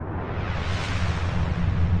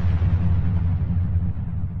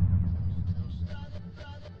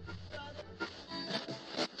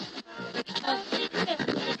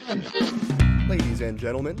Ladies and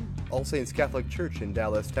gentlemen, All Saints Catholic Church in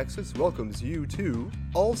Dallas, Texas welcomes you to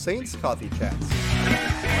All Saints Coffee Chats.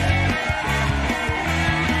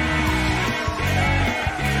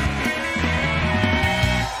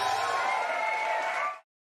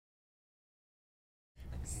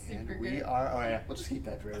 And we are, oh yeah, we'll just keep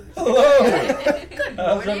that for everything. Hello!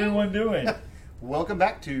 How's everyone doing? Welcome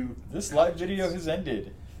back to... This live video has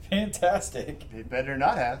ended. Fantastic. It better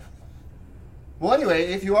not have. Well,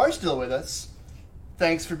 anyway, if you are still with us,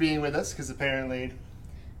 thanks for being with us, because apparently...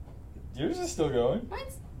 Yours is still going.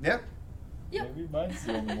 Mine's, Yep, yep. Maybe mine's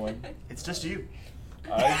the only one. it's just you.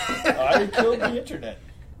 I killed the internet.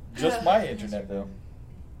 Just my internet, though.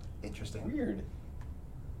 Interesting. Weird.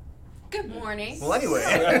 Good morning. Well, anyway.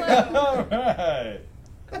 All right.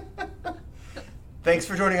 Thanks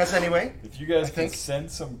for joining us anyway. If you guys I can think-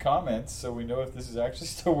 send some comments so we know if this is actually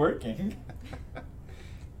still working.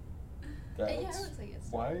 Yeah, it looks like it's.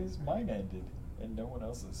 Why is mine ended and no one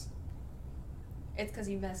else's? It's because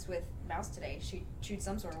you messed with Mouse today. She chewed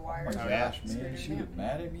some sort of wire. Oh my Oh, yeah. gosh, man, she was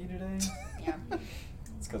mad at me today. Yeah.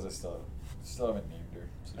 It's because I still haven't named her.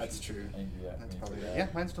 So That's she's true. Angry at That's me probably for right. that.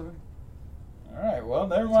 Yeah, mine's still working. All right, well,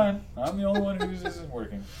 never mind. I'm the only one whose isn't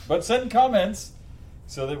working. But send comments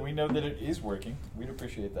so that we know that it is working. We'd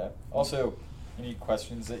appreciate that. Also, any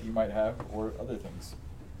questions that you might have or other things.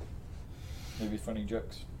 Maybe funny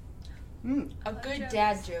jokes. A good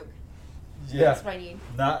dad joke. Yeah. That's what I need.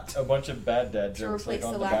 Not a bunch of bad dad To jokes like replace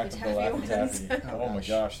on the the back of the Laffy Laffy Taffy Taffy. ones. Oh my gosh.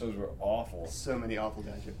 gosh, those were awful. So many awful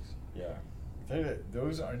dad jokes. Yeah.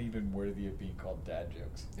 Those aren't even worthy of being called dad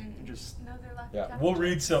jokes. They're just... No, they're laughing. Yeah, we'll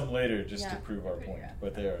read some later just to Yeah. prove our point, Yeah.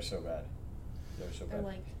 but they are so bad. They're so They're bad.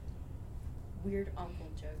 like weird uncle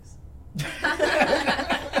jokes.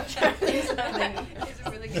 It's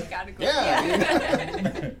a really good category.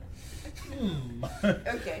 Yeah.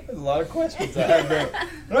 Okay. There's a lot of questions I have there.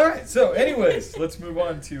 All right, so anyways, let's move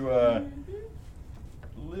on to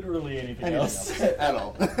literally anything else. at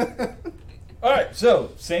all. All right,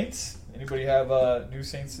 so Saints. Anybody have new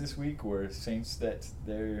Saints this week, or Saints that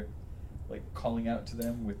they're like calling out to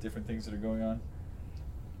them with different things that are going on?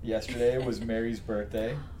 Yesterday was Mary's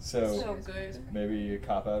birthday, So good. maybe a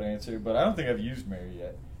cop-out answer, but I don't think I've used Mary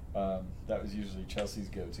yet. That was usually Chelsea's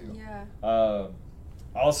go-to. Yeah.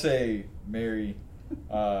 I'll say Mary,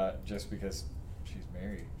 just because she's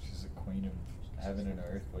Mary. She's the queen of heaven and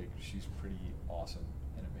earth. Like, she's pretty awesome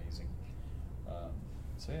and amazing.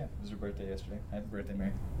 So yeah, it was her birthday yesterday. Happy birthday,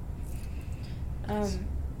 Mary.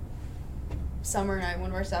 Summer and I,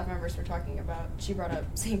 one of our staff members, were talking about. She brought up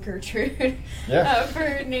Saint Gertrude. Yeah.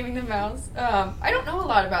 For naming the mouse. I don't know a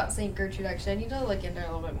lot about Saint Gertrude actually. I need to look into it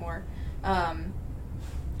a little bit more.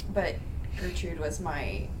 But Gertrude was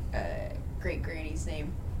my great granny's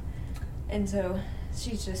name, and so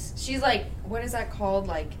she's like, what is that called?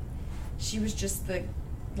 Like, she was just the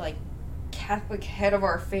Catholic head of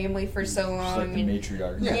our family for so She's long. like the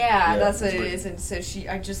matriarch. Yeah, that's what it great. is. And so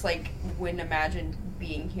I just wouldn't imagine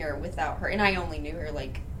being here without her. And I only knew her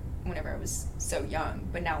whenever I was so young.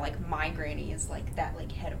 But now my granny is that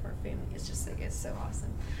head of our family. It's just it's so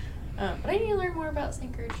awesome. But I need to learn more about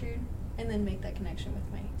Saint Gertrude and then make that connection with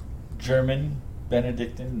my German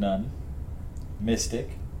Benedictine nun, mystic.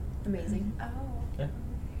 amazing. Oh. Yeah.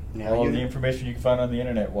 Now All you- the information you can find on the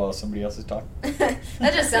internet while somebody else is talking.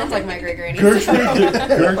 That just sounds like my great granny.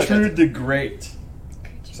 Gertrude the Great.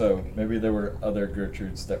 So maybe there were other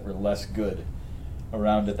Gertrudes that were less good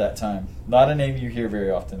around at that time. Not a name you hear very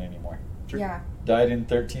often anymore. Yeah. Died in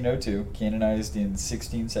 1302, canonized in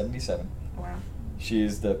 1677. Wow. She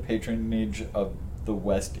is the patronage of the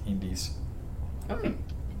West Indies. Okay.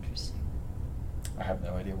 Interesting. I have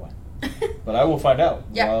no idea why. But I will find out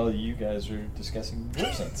Yeah. while you guys are discussing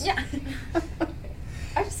your saints. Yeah.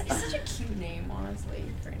 It's such a cute name, honestly,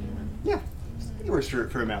 for anyone. Yeah. It works for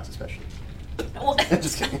a mouse, especially. Well,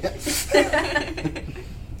 Just kidding.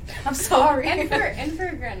 I'm sorry. And for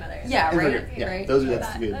a grandmother. Yeah, And for right. your- yeah, right. those are That-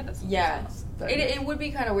 that's good. that does Yeah. make sense. That- It would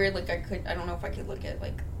be kind of weird. I don't know if I could look at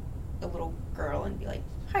a little girl and be like,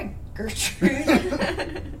 "Hi, Gertrude."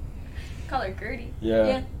 Call her Gertie. Yeah.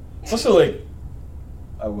 Yeah. It's also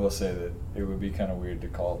I will say that it would be kind of weird to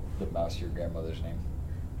call the mouse your grandmother's name.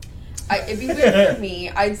 It'd be weird for me.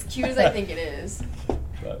 As cute as I think it is.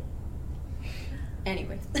 But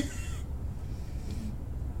Anyway.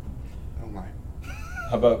 Oh my.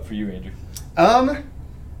 how about for you, Andrew?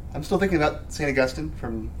 I'm still thinking about St. Augustine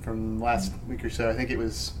from last week or so. I think it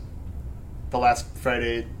was the last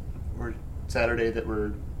Friday or Saturday that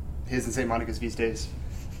were his and St. Monica's feast days,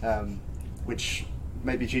 which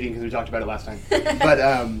might be cheating because we talked about it last time. But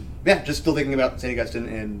yeah, just still thinking about St.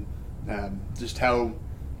 Augustine and just how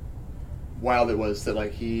wild it was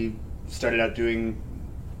that he started out doing,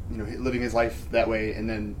 living his life that way, and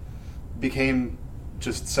then became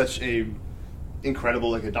just such a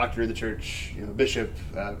incredible, like a doctor of the church, a bishop,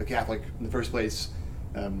 a Catholic in the first place,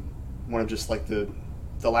 one of just like the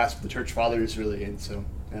last of the church fathers, really. And so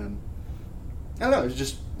I don't know, it's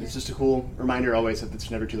just a cool reminder always that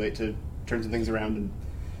it's never too late to turn some things around and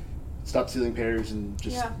stop stealing pears and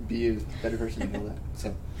just be a better person and all that.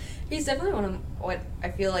 So he's definitely one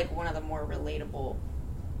of the more relatable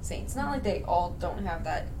saints. Not like they all don't have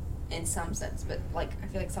that in some sense, but like I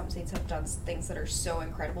feel like some saints have done things that are so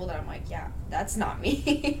incredible that I'm like, yeah, that's not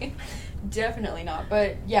me. Definitely not.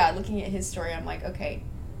 But yeah, looking at his story, I'm like, okay,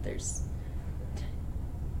 there's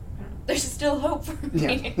still hope for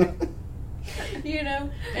me. Yeah.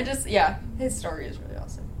 And just his story is really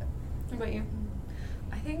awesome. What about you?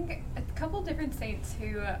 I think a couple different saints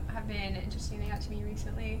who have been just standing out to me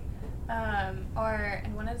recently are,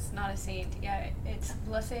 and one is not a saint yet, it's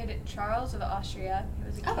Blessed Charles of Austria. He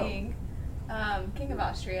was a king, king of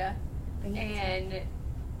Austria. And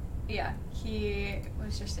he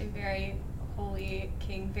was just a very holy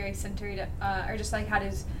king, very centered, or just like had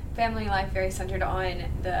his family life very centered on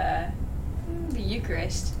the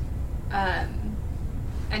Eucharist.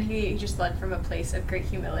 And he just led from a place of great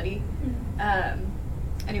humility.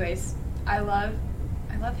 Anyways, I love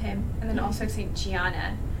him. And then also Saint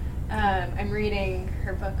Gianna. I'm reading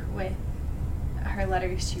her book with her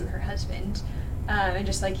letters to her husband, and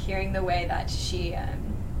just like hearing the way that she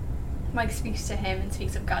speaks to him and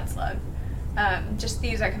speaks of God's love. Just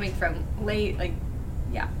these are coming from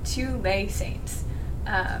two lay saints,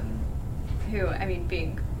 who, I mean,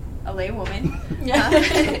 being a lay woman,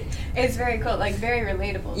 is very cool, like very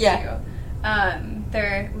relatable too.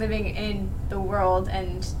 They're living in the world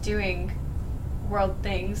and doing world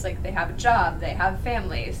things, like they have a job, they have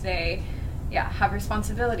families, they have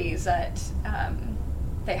responsibilities that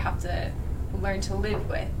they have to learn to live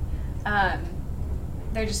with.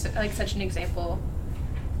 They're just like such an example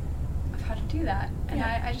of how to do that, and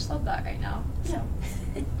I just love that right now. So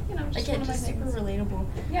just Again, one of my just super things. relatable.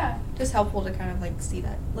 Yeah. Just helpful to kind of like see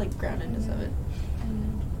that like groundedness of it.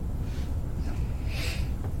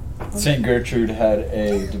 St. Gertrude had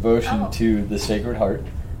a devotion Oh. to the Sacred Heart.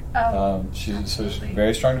 She's absolutely.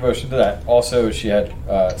 very strong devotion to that. Also, she had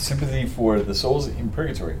sympathy for the souls in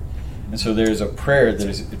purgatory. And so there's a prayer that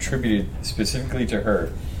is attributed specifically to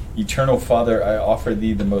her. Eternal Father, I offer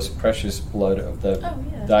thee the most precious blood of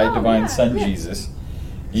thy divine Son, Jesus,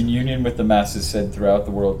 in union with the masses said throughout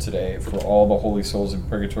the world today, for all the holy souls in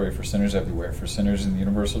purgatory, for sinners everywhere, for sinners in the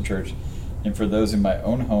universal church, and for those in my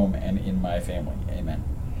own home and in my family. Amen.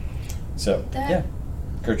 So,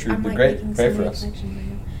 Gertrude I'm the like Great, making pray so for many us. connections right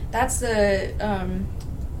now. That's the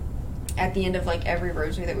at the end of like every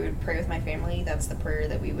rosary that we would pray with my family. That's the prayer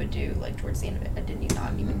that we would do like towards the end of it. I didn't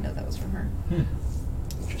even know that was from her.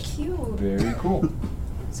 Cute. Very cool.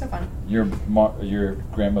 So fun. Your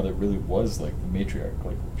grandmother really was like the matriarch.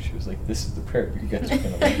 Like she was like, "This is the prayer you guys are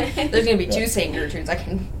gonna learn." There's gonna be two Saint Gertrudes. I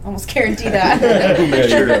can almost guarantee that. There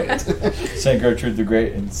you go. Saint Gertrude the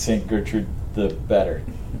Great and Saint Gertrude the Better.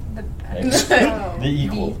 Oh. The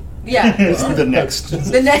equal. Yeah. The next.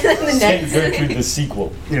 The next. Saint Gertrude the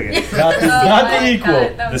sequel. Okay. Not the, Oh not my the equal,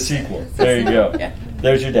 God, that the was sequel. good. There you go. Yeah.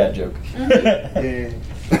 There's your dad joke. Yeah.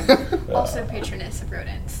 Also patroness of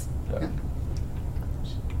rodents.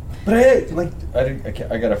 But hey, like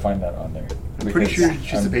I gotta find that on there. I'm pretty sure because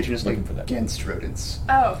she's the I'm patroness looking for that. against rodents.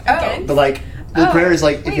 Oh, again? But like the Oh. prayer is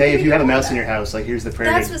like Wait, if you have a maybe mouse that. in your house, like here's the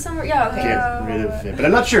prayer That's to what some. Yeah. Okay. get rid of it. But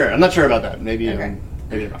I'm not sure. I'm not sure about that. Maybe Okay.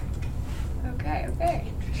 maybe I'm wrong. Okay.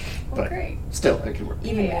 Well, But great. still, it could work.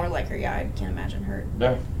 Even Yeah. more like her. Yeah, I can't imagine her.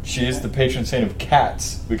 No, she is the patron saint of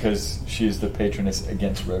cats because she is the patroness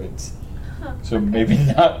against rodents. Huh, So okay. maybe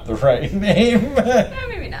not the right name. Yeah,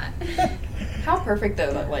 maybe not. How perfect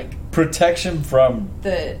though that like Protection from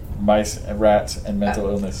the. mice and rats and mental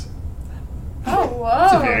illness. Oh, It's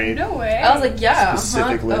a whoa. very No way. I was like, yeah.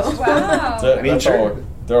 specific huh? list. Oh. Wow. That- mean, that's sure. all,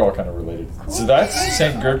 they're all kind of related. Cool. So that's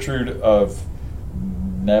Saint Gertrude of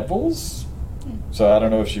Neville's. So I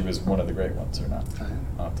don't know if she was one of the great ones or not.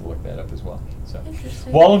 I'll have to look that up as well. So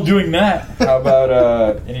Interesting. while I'm doing that, how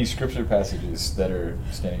about any scripture passages that are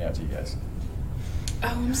standing out to you guys? Oh,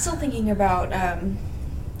 I'm still thinking about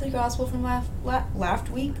the gospel from last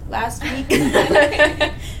week.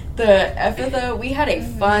 The Ephatha. We had a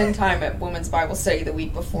fun time at Women's Bible Study the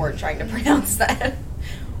week before trying to pronounce that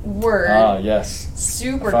word. Ah, yes.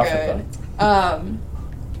 Super Ephatha. good.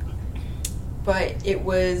 But it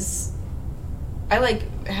was. I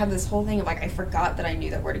like had this whole thing of like I forgot that I knew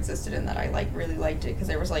that word existed and that I like really liked it because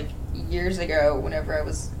there was like years ago whenever I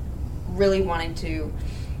was really wanting to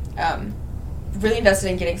really invested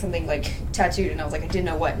in getting something like tattooed, and I was like, I didn't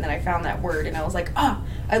know what, and then I found that word, and I was like,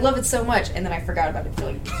 I love it so much, and then I forgot about it for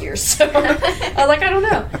like years. So I was like, I don't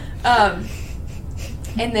know.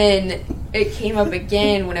 And then it came up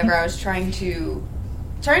again whenever I was trying to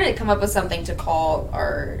come up with something to call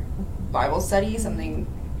our Bible study, something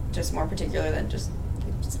just more particular than just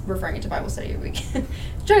referring it to Bible study every week.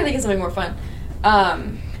 Trying to think of something more fun.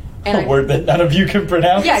 And A word that none of you can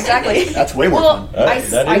pronounce? Yeah, exactly. That's way more fun.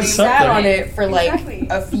 That I is sat something. on it for like Exactly.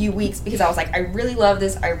 a few weeks because I was like, I really love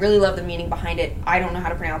this. I really love the meaning behind it. I don't know how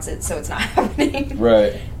to pronounce it, so it's not happening.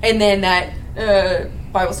 Right. And then that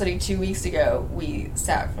Bible study 2 weeks ago, we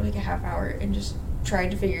sat for like a half hour and just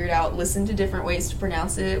tried to figure it out, listened to different ways to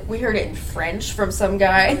pronounce it. We heard it in French from some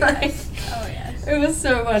guy. Like, Oh, yes. it was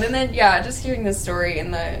so fun. And then, yeah, just hearing the story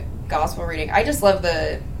and the gospel reading. I just love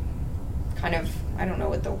the kind of, I don't know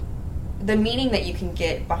what the meaning that you can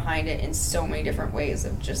get behind it in so many different ways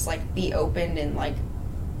of just like be open and like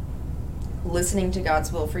listening to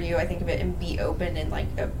God's will for you. I think of it and be open in like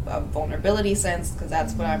a vulnerability sense, because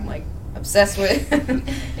that's what I'm like obsessed with.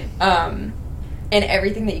 And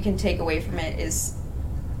everything that you can take away from it is,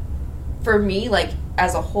 for me, like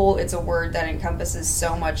as a whole, it's a word that encompasses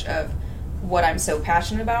so much of what I'm so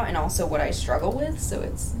passionate about and also what I struggle with. So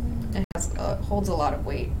it holds a lot of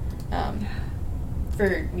weight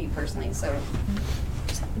for me personally. So,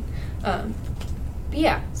 but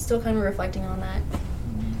yeah, still kind of reflecting on that.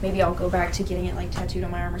 Maybe I'll go back to getting it like tattooed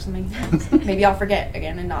on my arm or something. Maybe I'll forget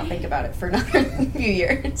again and not think about it for another few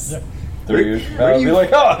years. Yeah. 3 years from now, Where I'll you- be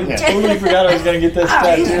like, I Yeah. totally forgot I was going to get this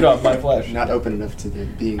tattooed on my flesh. Not open enough to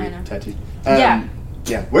being I know. tattooed. Yeah.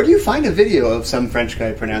 Yeah. Where do you find a video of some French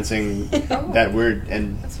guy pronouncing that word?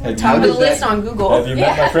 And That's Have what you Top of How the does list that- on Google. Have you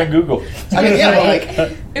met my friend Google? I mean, yeah, but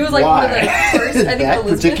like, It was like one of the why? first, I think That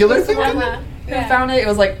Elizabeth particular was the thing? one Uh-huh. who Yeah. found it. It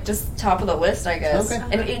was like just top of the list, I guess. Okay.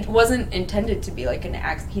 And it wasn't intended to be like an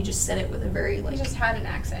accent. He just said it with a very He like, just had an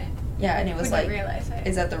accent. yeah, and it was We like, didn't realize it.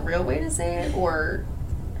 is that the real way to say it, or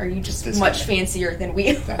are you just This much guy. fancier than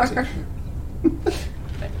we That's are? it.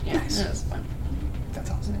 But yeah, Nice. it was fun. That's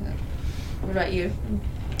awesome. What about you?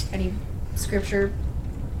 Any scripture?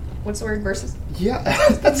 What's the word? Verses? Yeah,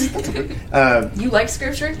 that's a good. You like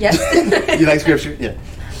scripture? Yes. You like scripture? Yeah,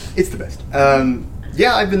 it's the best.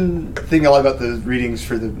 Yeah, I've been thinking a lot about the readings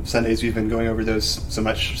for the Sundays. We've been going over those so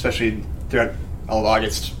much, especially throughout all of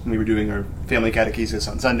August when we were doing our family catechesis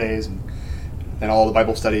on Sundays and all the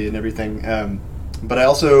Bible study and everything. But I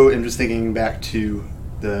also am just thinking back to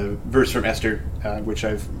the verse from Esther, which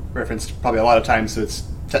I've referenced probably a lot of times, so it's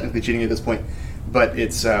technically cheating at this point. But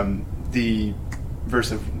it's the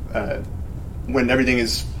verse of when everything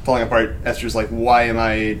is falling apart, Esther's like, why am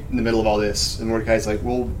I in the middle of all this? And Mordecai's like,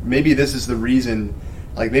 well, maybe this is the reason,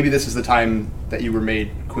 like maybe this is the time that you were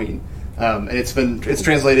made queen. And it's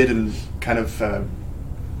translated in kind of,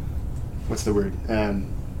 what's the word?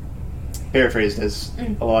 Paraphrased as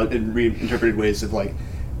a lot in reinterpreted ways of like,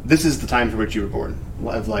 this is the time for which you were born.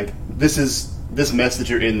 Of like, this is this mess that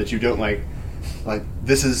you're in that you don't like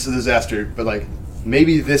this is a disaster, but like,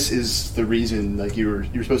 maybe this is the reason, like you're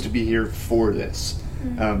supposed to be here for this,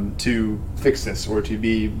 to fix this or to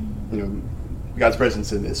be, God's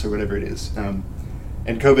presence in this or whatever it is. And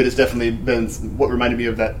COVID has definitely been what reminded me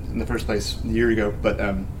of that in the first place a year ago. But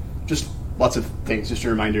just lots of things, just a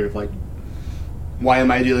reminder of like, why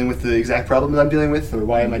am I dealing with the exact problem that I'm dealing with, or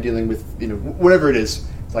why am I dealing with whatever it is.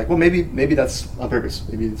 It's like, well, maybe that's on purpose.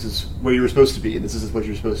 Maybe this is where you were supposed to be, and this is what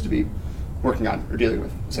you're supposed to be working on or dealing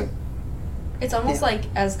with. So. It's almost Yeah. like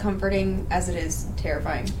as comforting as it is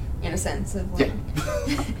terrifying, in a sense of like,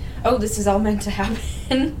 Yeah. oh, this is all meant to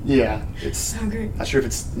happen. Yeah, it's So great. not sure if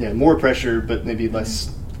it's more pressure, but maybe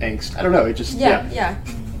less angst. I don't know. It just Yeah.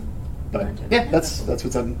 But yeah, that's what's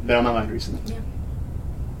been on my mind recently. Yeah.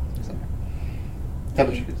 So, how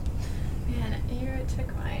about you? Man, you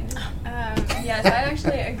took mine. Yes, I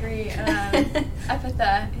actually agree.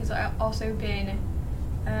 Epitha has also been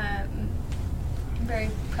very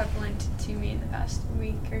prevalent to me in the past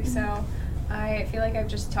week or so. I feel like I've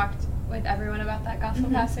just talked with everyone about that gospel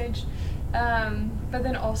passage. But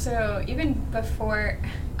then also, even before,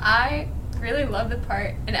 I really love the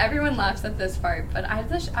part, and everyone laughs at this part, but I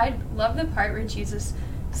love the part where Jesus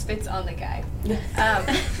spits on the guy.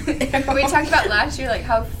 We talked about last year, like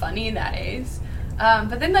how funny that is.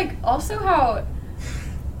 But then like also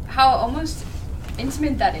how almost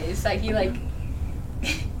intimate that is. Like he like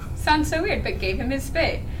sounds so weird, but gave him his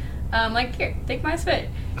spit. Like, here, take my spit.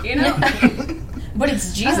 But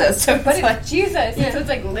it's Jesus, so but it's like, it's Jesus, yeah. so it's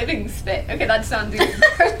like living spit. Okay, that sounds weird.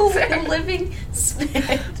 living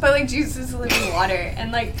spit. But like Jesus is living water,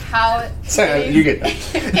 and like how Sorry, it you get that.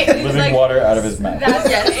 it was, Living like, water out of his mouth. That's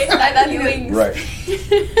that healing, Right.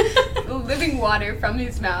 living water from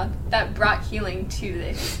his mouth that brought healing to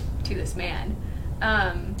this man.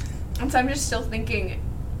 And so I'm just still thinking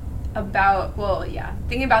about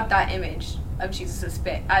thinking about that image of Jesus'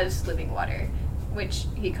 spit as living water, which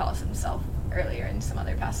he calls himself earlier in some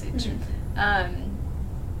other passage.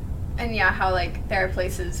 And yeah, how like there are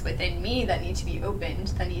places within me that need to be opened,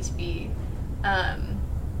 that need to be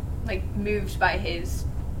like moved by his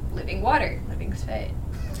living water, living spit.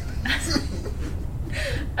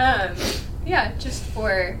 Yeah, just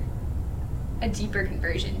for a deeper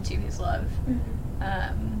conversion to his love.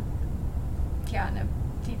 Yeah, and a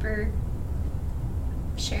deeper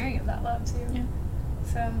sharing of that love too. Yeah.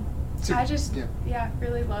 So I just yeah.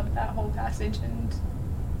 really loved that whole passage, and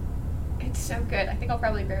it's so good. I think I'll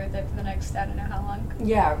probably bear with it for the next, I don't know how long.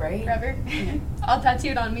 Yeah, right? Forever. I'll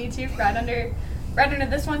tattoo it on me too, right under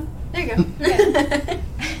this one. There you go. Yeah.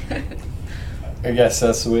 I guess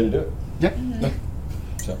that's the way to do it. Yeah. Mhm. yeah.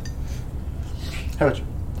 So, How about you?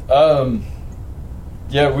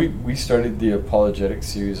 yeah, we started the apologetic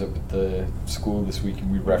series up at the school this week,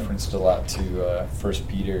 and we referenced a lot to 1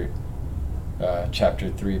 Peter chapter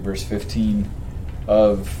 3, verse 15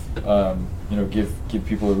 of, give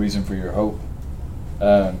people a reason for your hope.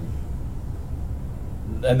 And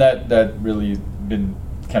that really been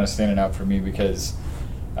kind of standing out for me because,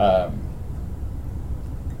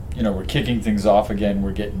 we're kicking things off again.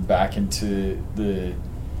 We're getting back into the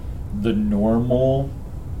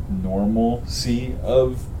normalcy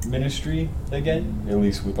of ministry again, at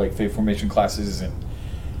least with like faith formation classes and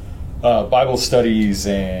Bible studies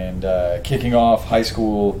and kicking off high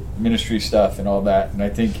school ministry stuff and all that. And I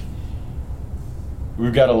think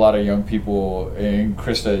we've got a lot of young people, and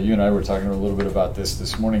Krista, you and I were talking a little bit about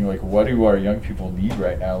this morning, like what do our young people need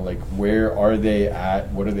right now? Like where are they at?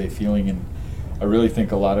 What are they feeling? And I really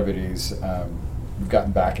think a lot of it is we've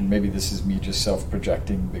gotten back, and maybe this is me just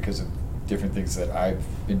self-projecting because of different things that I've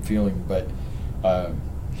been feeling, but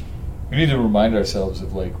we need to remind ourselves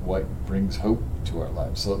of like what brings hope to our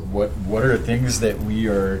lives. So what are things that we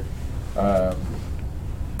are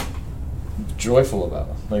joyful about?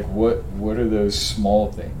 Like what are those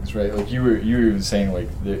small things, right? Like you were even saying like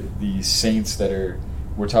the saints that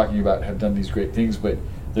we're talking about have done these great things, but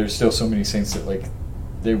there's still so many saints that like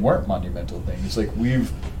they weren't monumental things. Like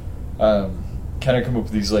we've kind of come up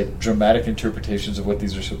with these like dramatic interpretations of what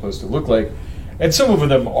these are supposed to look like, and some of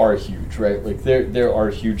them are huge, right? Like there are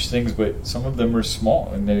huge things, but some of them are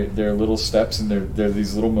small, and they're little steps, and they're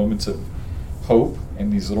these little moments of hope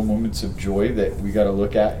and these little moments of joy that we got to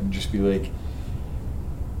look at and just be like,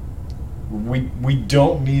 we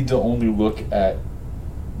don't need to only look at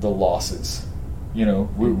the losses.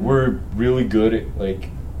 We're really good at like,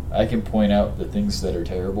 I can point out the things that are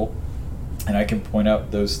terrible, and I can point out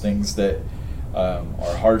those things that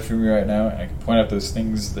are hard for me right now, and I can point out those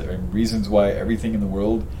things that are reasons why everything in the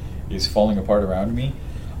world is falling apart around me.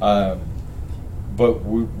 But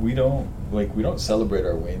we don't celebrate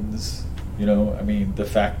our wins. I mean, the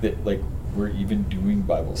fact that like we're even doing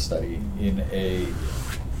Bible study in a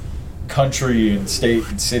country and state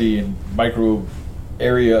and city and micro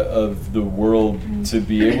area of the world to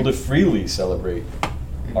be able to freely celebrate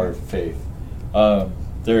our faith.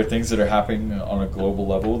 There are things that are happening on a global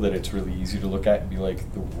level that it's really easy to look at and be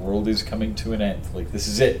like, the world is coming to an end. Like, this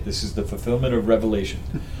is it. This is the fulfillment of Revelation.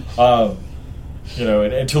 And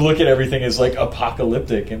to look at everything as like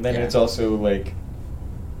apocalyptic, and then it's also like,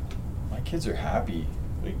 my kids are happy.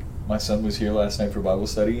 Like, my son was here last night for Bible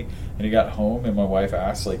study, and he got home, and my wife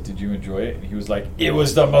asked, like, did you enjoy it? And he was like, it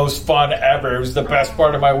was the most fun ever. It was the best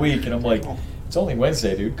part of my week. And I'm like, it's only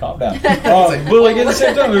Wednesday, dude. Calm down. But like at the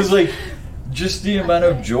same time, it was like just the amount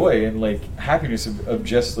of joy and like happiness of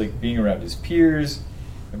just like being around his peers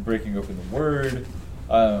and breaking open the Word.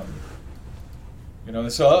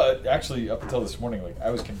 So actually, up until this morning, like I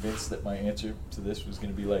was convinced that my answer to this was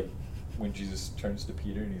going to be like when Jesus turns to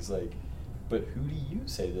Peter and he's like, "But who do you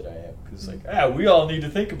say that I am?" Because like, we all need to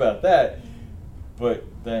think about that. But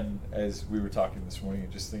then, as we were talking this morning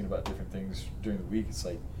and just thinking about different things during the week, it's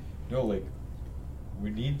like, like we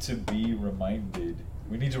need to be reminded.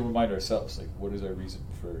 We need to remind ourselves, like, what is our reason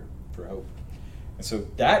for hope? And so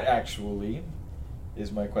that actually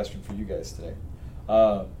is my question for you guys today.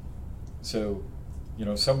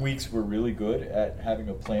 Some weeks we're really good at having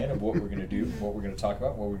a plan of what we're going to do, what we're going to talk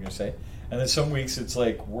about, what we're going to say. And then some weeks it's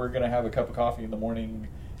like we're going to have a cup of coffee in the morning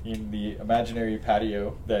in the imaginary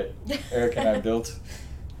patio that Eric and I built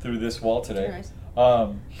through this wall today.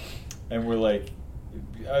 And we're like,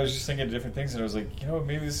 I was just thinking of different things, and I was like,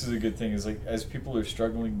 maybe this is a good thing. Is like, as people are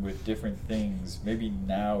struggling with different things, maybe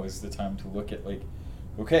now is the time to look at like,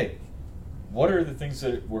 okay, what are the things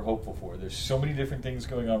that we're hopeful for? There's so many different things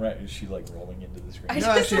going on. Right? Is she like rolling into the screen?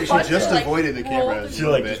 No, actually, she just avoided the camera. She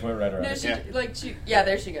like just went right around. No, it.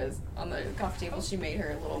 there she goes on the coffee table. She made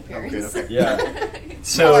her little appearance. Okay. Yeah.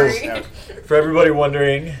 So, Sorry. for everybody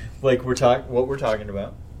wondering, like what we're talking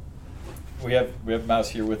about, we have Mouse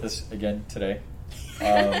here with us again today.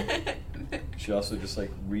 She also just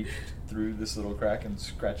like reached through this little crack and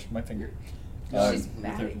scratched my finger. She's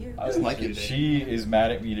mad at you. Doesn't like you today. She is mad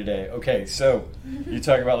at me today. Okay, so you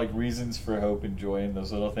talk about like reasons for hope and joy and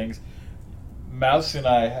those little things. Mouse and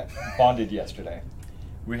I bonded yesterday.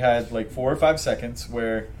 We had like 4 or 5 seconds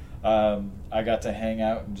where I got to hang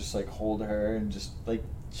out and just like hold her, and just like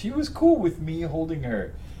she was cool with me holding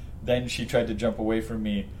her. Then she tried to jump away from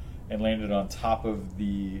me and landed on top of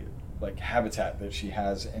the like habitat that she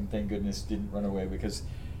has, and thank goodness didn't run away, because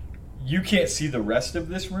you can't see the rest of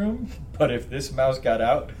this room, but if this mouse got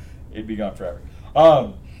out, it'd be gone forever.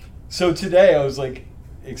 So today I was like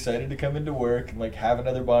excited to come into work and like have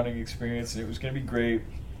another bonding experience, and it was going to be great.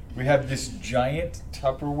 We have this giant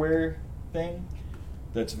Tupperware thing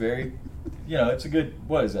that's very, it's a good,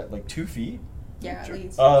 what is that, like 2 feet? Yeah, at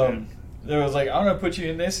least. There was like, I'm going to put you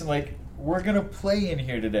in this, and like, we're going to play in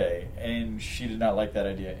here today. And she did not like that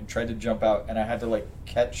idea and tried to jump out, and I had to like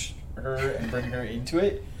catch her and bring her into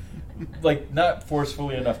it. Like, not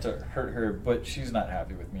forcefully enough to hurt her, but she's not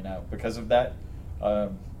happy with me now because of that.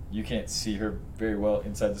 You can't see her very well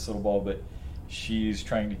inside this little ball, but she's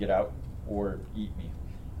trying to get out or eat me.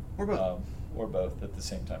 Or both. Or both at the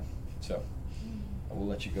same time. So I will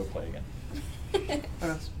let you go play again.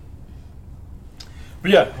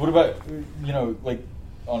 But yeah, what about, like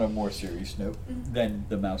on a more serious note than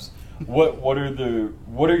the mouse? What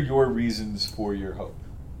are your reasons for your hope?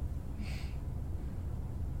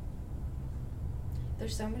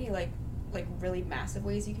 There's so many like really massive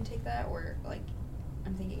ways you can take that, or like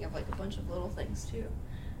I'm thinking of like a bunch of little things too.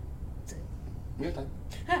 We have time.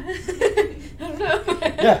 I don't know.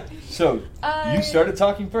 Yeah. So you started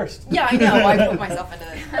talking first. Yeah, I know. I put myself into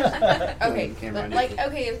this. Okay, Camera on like YouTube.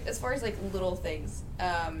 okay, as far as like little things,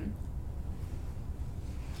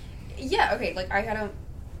 yeah, okay. Like I had a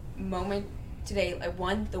moment today. Like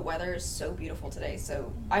one, the weather is so beautiful today,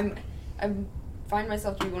 so I'm find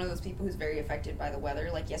myself to be one of those people who's very affected by the weather.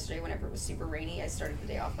 Like yesterday, whenever it was super rainy, I started the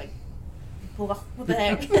day off like, what the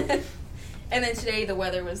heck? And then today, the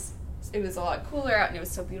weather was a lot cooler out, and it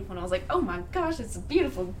was so beautiful. And I was like, oh my gosh, it's a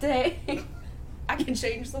beautiful day. I can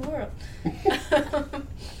change the world.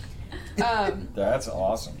 That's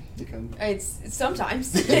awesome. You can. It's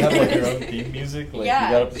sometimes. You have like your own theme music. Like Yeah.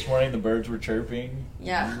 you got up this morning, the birds were chirping.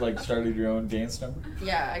 Yeah. You like started your own dance number.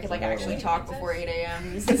 Yeah, I could like Oh, actually yeah. talk before 8 a.m.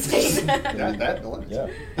 and sustain that. That limits. Yeah.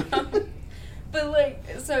 But like,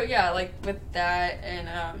 so yeah, like with that, and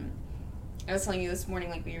I was telling you this morning,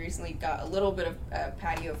 like we recently got a little bit of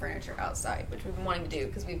patio furniture outside, which we've been wanting to do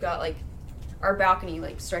because we've got like our balcony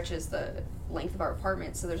like stretches the length of our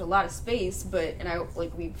apartment, so there's a lot of space. But and I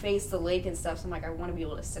like we face the lake and stuff, so I'm like I want to be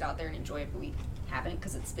able to sit out there and enjoy it, but we haven't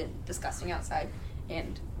because it's been disgusting outside,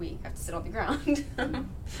 and we have to sit on the ground.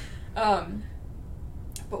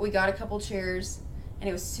 But we got a couple chairs, and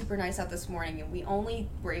it was super nice out this morning, and we only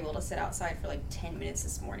were able to sit outside for like 10 minutes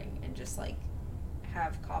this morning and just like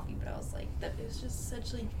have coffee. But I was like, that is just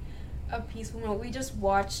such like a peaceful moment. We just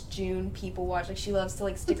watched June people watch, like she loves to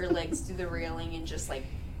like stick her legs through the railing and just like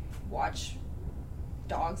watch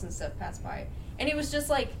dogs and stuff pass by, and it was just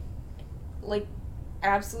like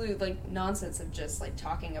absolute like nonsense of just like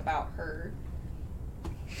talking about her.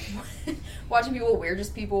 Watching people, we're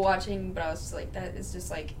just people watching, but I was just like, that is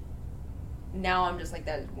just like, now I'm just like,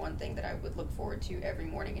 that is one thing that I would look forward to every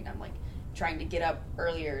morning, and I'm like trying to get up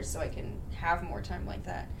earlier so I can have more time like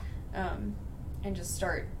that, and just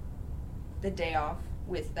start the day off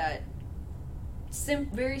with that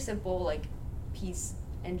very simple like peace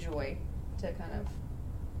and joy to kind of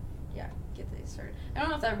get the day started. I don't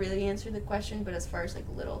know if that really answered the question, but as far as like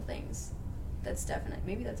little things, that's definite.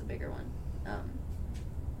 Maybe that's a bigger one.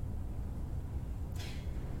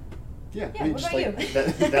 Yeah, Yeah, I mean, what just about like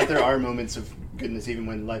you? that there are moments of goodness even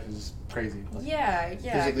when life is crazy. Like, Yeah, there's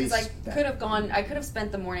at because I least that. could have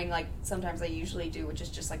spent the morning like sometimes I usually do, which is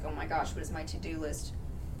just like, oh my gosh, what is my to-do list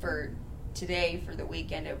for today, for the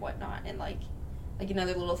weekend and whatnot, and like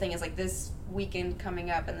another little thing is like this weekend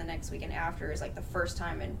coming up and the next weekend after is like the first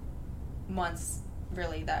time in months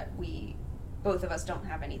really that both of us don't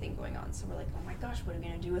have anything going on, so we're like, oh my gosh, what are we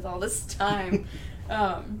gonna do with all this time?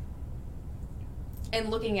 and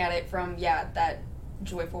looking at it from that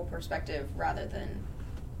joyful perspective rather than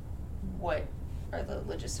what are the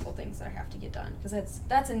logistical things that I have to get done, because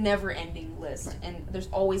that's a never-ending list, Right. and there's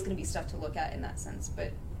always going to be stuff to look at in that sense.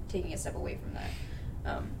 But taking a step away from that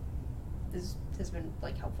has been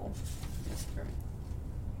like helpful for me.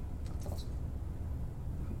 That's awesome.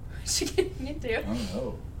 What's she getting into? I don't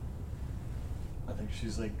know. I think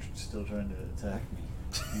she's like still trying to attack me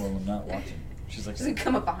while I'm not watching. She's like She's gonna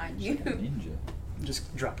come up behind she's you. like a ninja.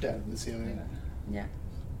 Just dropped out of the ceiling. Yeah.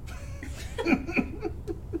 I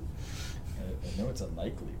know it's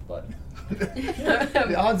unlikely, but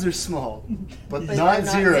The odds are small, but But not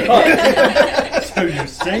not zero. so you're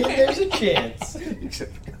saying there's a chance?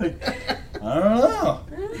 Except, I don't know.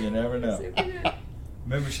 You never know. Super good.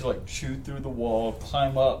 Maybe she like shoot through the wall,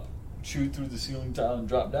 climb up, shoot through the ceiling tile, and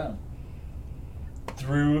drop down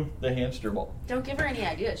through the hamster ball. Don't give her any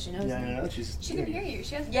ideas. She knows. yeah, them. no, she's. She can hear you.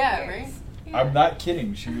 She has Yeah, ears. right? Yeah. I'm not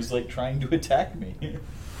kidding. She was like trying to attack me.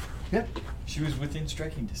 Yeah. She was within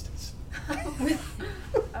striking distance.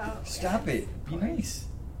 Oh, Stop yes. it. Be nice.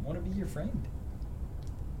 I want to be your friend.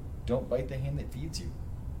 Don't bite the hand that feeds you.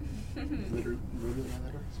 Literally how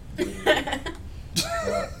that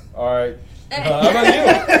works. All right. How about you?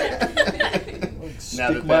 Now Stick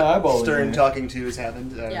that my that eyeball in stern there. talking to has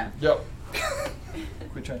happened. Yeah. Yep.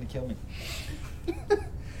 Quit trying to kill me.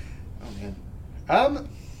 Oh man.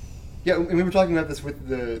 Yeah, and we were talking about this with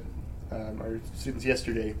the our students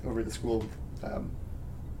yesterday over at the school.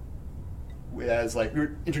 As like we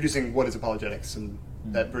were introducing what is apologetics, and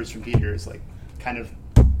that verse from Peter is like kind of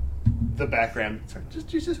the background. Sorry,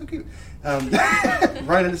 she's just so cute.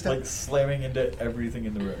 Right on the step. Like slamming into everything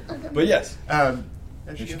in the room. But yes. There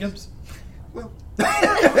Here she goes. comes. Well.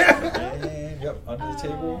 And yep, under the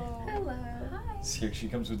table. Oh. Hello. Hi. Here she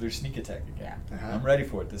comes with her sneak attack again. Yeah. Uh-huh. I'm ready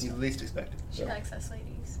for it this You time. least expect it. She likes us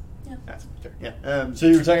ladies. Yeah. That's fair. Yeah. So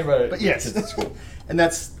you were talking about it. But with yes, kids at school. and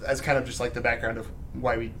that's kind of just like the background of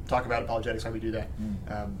why we talk about apologetics, why we do that.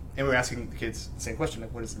 Mm. And we're asking the kids the same question,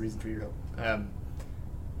 like, what is the reason for your hope?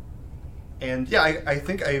 And yeah, I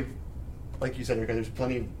think like you said, Erica, there's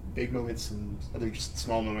plenty of big moments and other just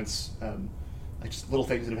small moments, like just little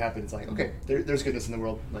things that have happened. It's like, okay, there's goodness in the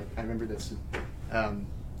world. Like, I remember this. I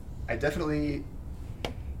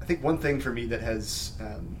think one thing for me that has,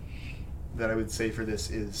 that I would say for this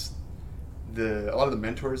is a lot of the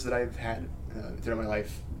mentors that I've had throughout my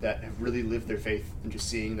life that have really lived their faith, and just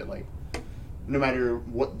seeing that, like, no matter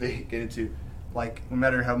what they get into, like, no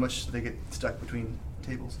matter how much they get stuck between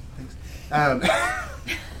tables and things.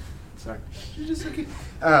 Sorry, she's just so cute.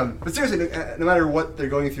 But seriously, no matter what they're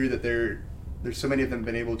going through, that there's so many of them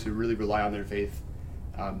been able to really rely on their faith,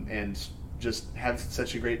 and just have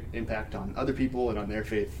such a great impact on other people and on their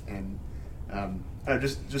faith, and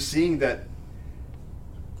just seeing that.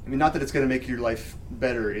 I mean, not that it's going to make your life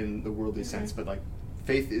better in the worldly sense, but like,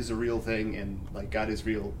 faith is a real thing, and like, God is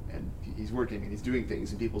real, and He's working, and He's doing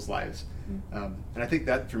things in people's lives. And I think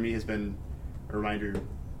that for me has been a reminder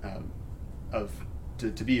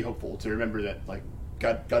to be hopeful, to remember that, like,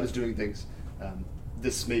 God is doing things.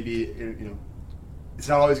 This may be, it's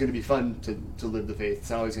not always going to be fun to live the faith. It's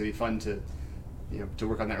not always going to be fun to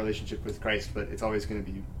work on that relationship with Christ, but it's always going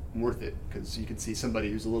to be worth it, because you can see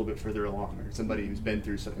somebody who's a little bit further along, or somebody who's been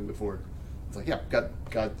through something before. It's like, yeah,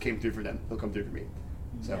 God came through for them. He'll come through for me.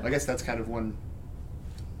 So Yeah. I guess that's kind of one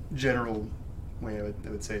general way I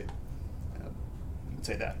would say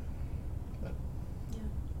that. But,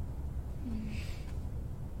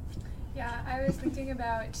 Yeah, I was thinking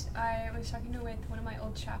about, I was talking with one of my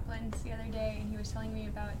old chaplains the other day, and he was telling me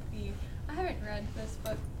about I haven't read this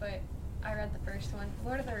book, but I read the first one,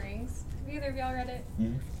 Lord of the Rings. Have either of y'all read it?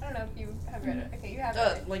 Mhm. I don't know if you have read it. Okay, you have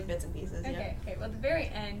read it. Like bits and pieces. Okay, well, the very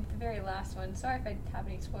end, the very last one, sorry if I have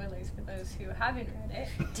any spoilers for those who haven't read it.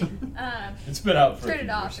 It's been out for a Turn few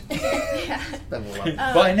it off. years. Yeah. Been a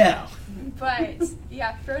while. By now. But,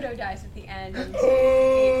 yeah, Frodo dies at the end. And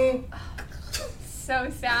so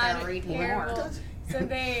sad, Gotta read more. terrible. So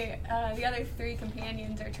they, the other three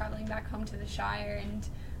companions are traveling back home to the Shire, and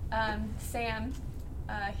Sam,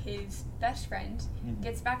 his best friend, Mhm.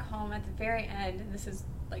 gets back home at the very end, and this is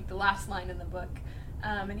like the last line in the book,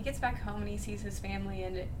 and he gets back home and he sees his family,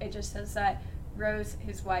 and it just says that Rose,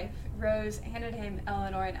 his wife, Rose handed him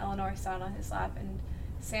Eleanor, and Eleanor sat on his lap, and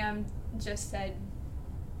Sam just said,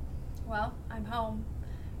 well, I'm home,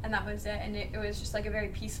 and that was it, and it was just like a very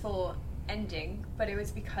peaceful ending, but it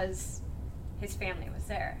was because his family was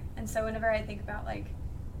there. And so whenever I think about, like,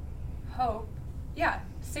 hope, yeah,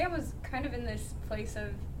 Sam was kind of in this place of,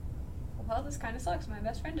 well, this kind of sucks, my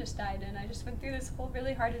best friend just died, and I just went through this whole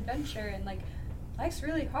really hard adventure, and, like, life's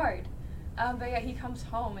really hard, but yeah, he comes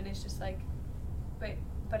home, and it's just like,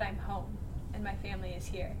 but I'm home, and my family is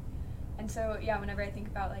here. And so, yeah, whenever I think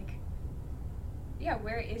about, like, yeah,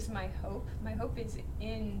 where is my hope? My hope is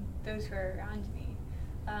in those who are around me.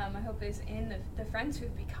 My hope is in the friends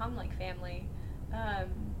who've become like family,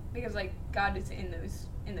 because like God is in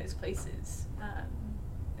those places,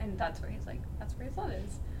 and that's where his love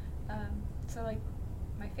is. So like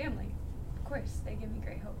my family, of course, they give me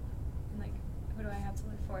great hope. And like, who do I have to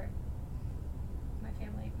live for? My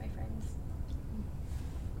family, my friends.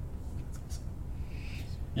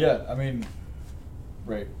 Yeah, I mean,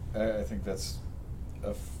 right. I think that's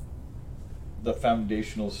the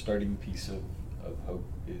foundational starting piece of hope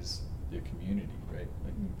is the community, right?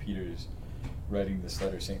 Like when Peter's writing this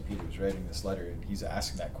letter, St. Peter was writing this letter, and he's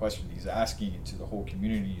asking that question. He's asking it to the whole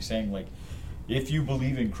community. He's saying, like, if you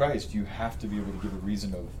believe in Christ, you have to be able to give a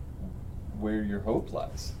reason of where your hope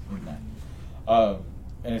lies in that.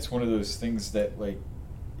 And it's one of those things that, like,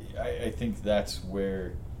 I think that's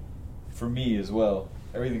where, for me as well,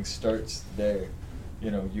 everything starts there.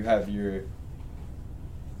 You know, you have your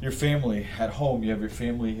family at home, you have your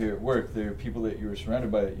family here at work, there are people that you're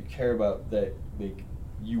surrounded by that you care about, that like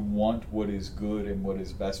you want what is good and what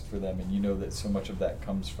is best for them, and you know that so much of that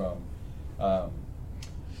comes from a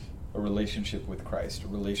relationship with Christ, a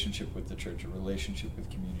relationship with the church, a relationship with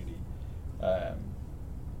community.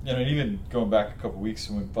 And even going back a couple weeks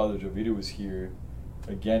when Father Jovita was here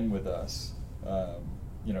again with us,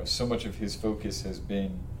 so much of his focus has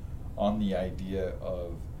been on the idea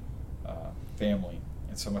of family,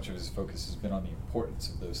 and so much of his focus has been on the importance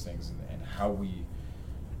of those things and how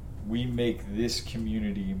we make this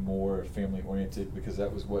community more family oriented, because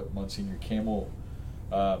that was what Monsignor Camel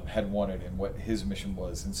had wanted and what his mission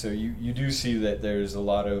was. And so you do see that there's a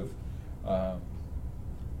lot of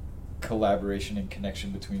collaboration and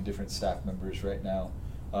connection between different staff members right now,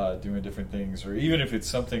 doing different things, or even if it's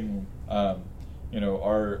something, our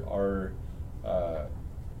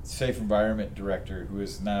Safe Environment Director, who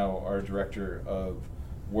is now our Director of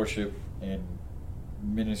Worship and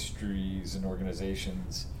Ministries and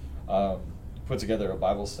Organizations, put together a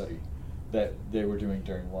Bible study that they were doing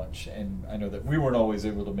during lunch. And I know that we weren't always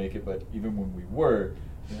able to make it, but even when we were,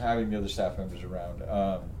 having the other staff members around,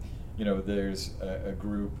 there's a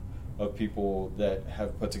group of people that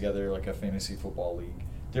have put together like a fantasy football league.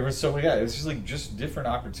 Different stuff like that. It's just like different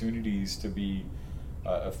opportunities to be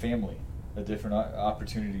a family, different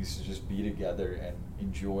opportunities to just be together and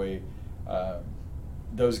enjoy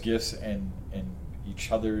those gifts and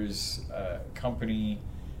each other's company.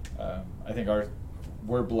 I think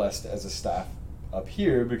we're blessed as a staff up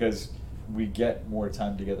here because we get more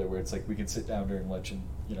time together where it's like we can sit down during lunch and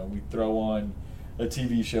we throw on a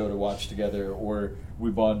TV show to watch together, or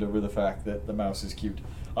we bond over the fact that the mouse is cute.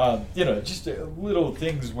 Just little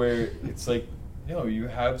things where it's like, you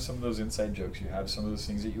have some of those inside jokes, you have some of those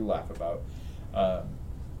things that you laugh about,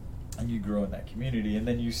 and you grow in that community, and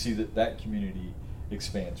then you see that community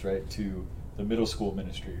expands, right, to the middle school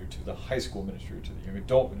ministry, or to the high school ministry, or to the young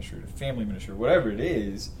adult ministry, or to family ministry, whatever it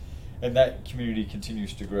is, and that community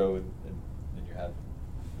continues to grow, and then you have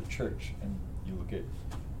the church, and you look at,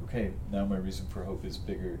 okay, now my reason for hope is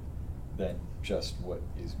bigger than just what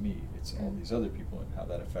is me. It's all these other people and how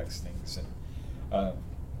that affects things. And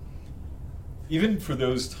even for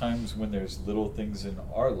those times when there's little things in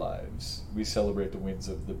our lives, we celebrate the wins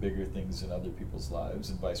of the bigger things in other people's lives,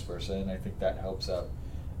 and vice versa. And I think that helps out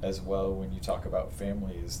as well when you talk about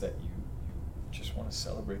family, is that you just want to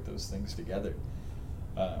celebrate those things together.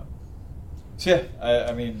 I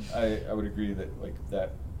would agree that like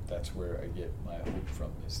that's where I get my hope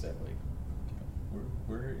from, is that like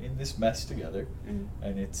we're in this mess together,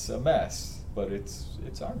 and it's a mess, but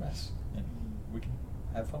it's our mess, and we can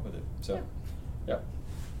have fun with it. So, yeah.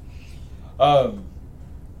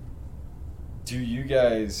 Do you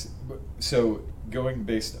guys? So going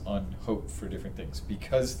based on hope for different things,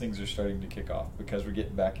 because things are starting to kick off, because we're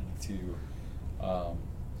getting back into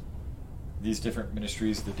these different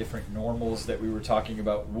ministries, the different normals that we were talking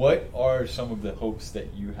about. What are some of the hopes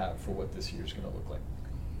that you have for what this year is going to look like?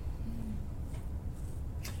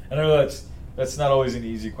 I know that's not always an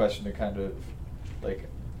easy question to kind of, like,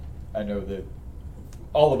 I know that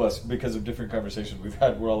all of us, because of different conversations we've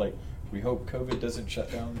had, we're all like, we hope COVID doesn't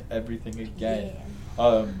shut down everything again.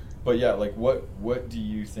 Yeah. But yeah, like what do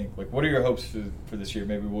you think, like what are your hopes for this year?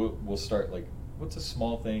 Maybe we'll start, like, what's a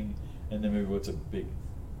small thing, and then maybe what's a big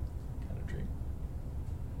kind of dream?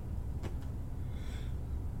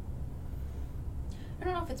 I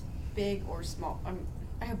don't know if it's big or small.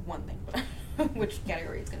 I have one thing, but which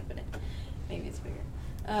category it's going to fit in. Maybe it's bigger.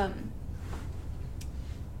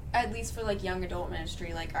 At least for like young adult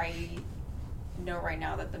ministry, like know right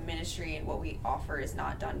now that the ministry and what we offer is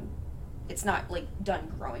not done. It's not like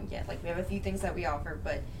done growing yet. Like we have a few things that we offer,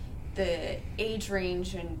 but the age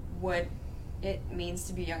range and what it means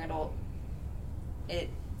to be a young adult, it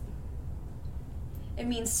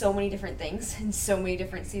means so many different things in so many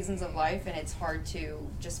different seasons of life, and it's hard to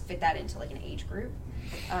just fit that into like an age group.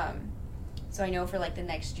 So I know for like the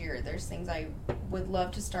next year, there's things I would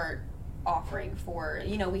love to start offering for,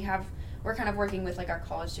 you know, we're kind of working with like our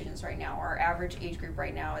college students right now. Our average age group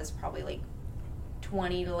right now is probably like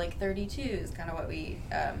 20 to like 32 is kind of what we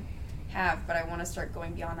have, but I want to start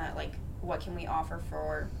going beyond that. Like, what can we offer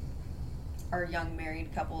for our young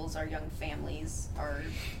married couples, our young families, our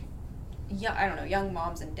young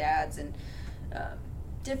moms and dads, and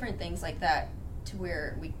different things like that, to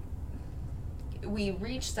where we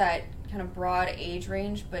reach that kind of broad age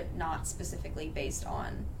range, but not specifically based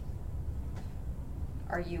on,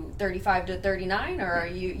 are you 35 to 39, or are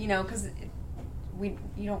you, you know, because you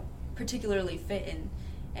don't particularly fit in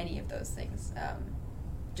any of those things,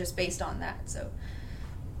 just based on that. So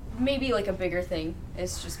maybe like a bigger thing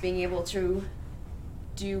is just being able to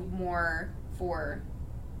do more for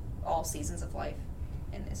all seasons of life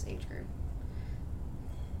in this age group.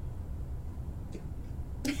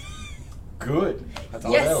 Good. That's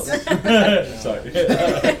all Yes. Sorry.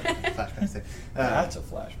 Flashbacks there. That's a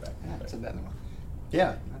flashback. Yeah, I said that in a while.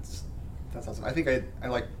 Yeah, that's awesome. I think I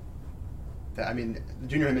like that. I mean, the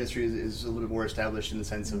junior high ministry is a little bit more established in the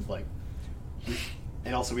sense of like,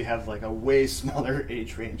 and also we have like a way smaller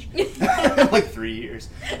age range, like 3 years.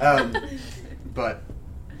 But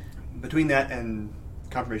between that and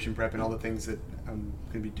confirmation prep and all the things that I'm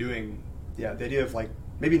going to be doing, yeah, the idea of like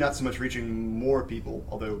maybe not so much reaching more people,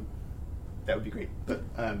 although that would be great. But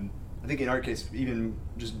I think in our case, even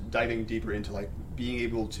just diving deeper into like being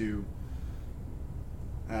able to,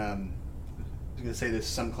 I was going to say this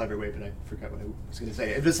some clever way, but I forgot what I was going to say.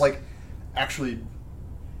 It's just like actually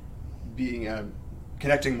being,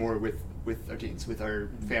 connecting more with our teens, with our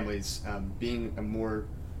families, being a more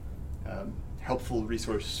helpful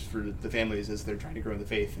resource for the families as they're trying to grow in the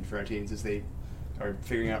faith, and for our teens as they are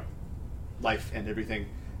figuring out life and everything.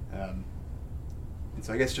 And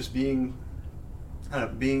so I guess just being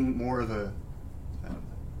more of a,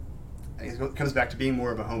 I guess it comes back to being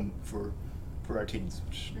more of a home for our teens,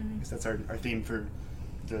 which I guess that's our theme for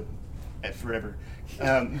forever.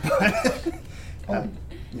 Yeah.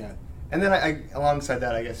 And then I alongside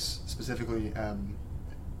that, I guess specifically, well,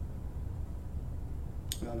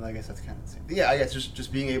 I guess that's kind of the same. Yeah, I guess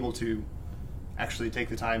just being able to actually take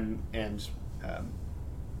the time and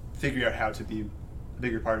figure out how to be a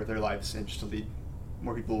bigger part of their lives, and just to lead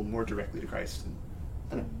more people more directly to Christ, and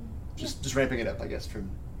I don't know, just ramping it up, I guess, from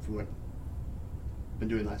what I've been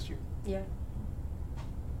doing last year. Yeah.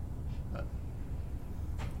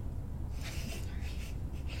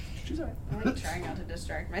 She's alright. I'm like trying not to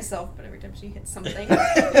distract myself, but every time she hits something,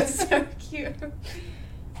 it's so cute.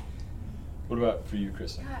 What about for you,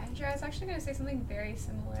 Kristen? Yeah, Andrew, I was actually going to say something very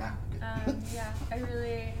similar. Yeah, I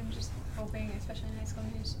really am just hoping, especially in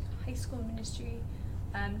high school ministry,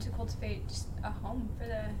 to cultivate just a home for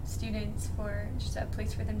the students, for just a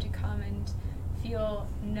place for them to come and feel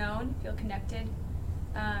known, feel connected.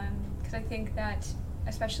 Because I think that,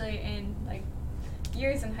 especially in like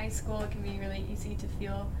years in high school, it can be really easy to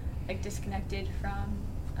feel like disconnected from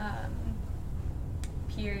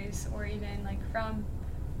peers, or even like from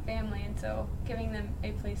family, and so giving them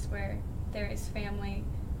a place where there is family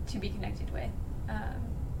to be connected with,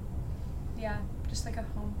 yeah, just like a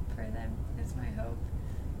home for them is my hope.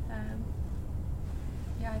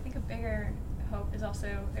 Yeah, I think a bigger hope is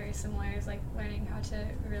also very similar, is like learning how to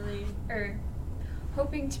really, or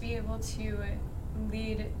hoping to be able to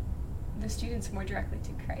lead the students more directly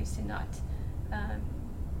to Christ, and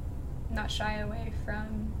not shy away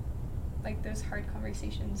from like those hard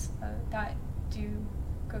conversations that do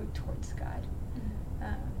go towards God.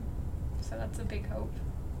 So that's a big hope.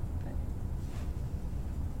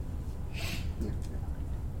 But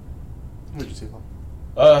What did you say, Paul?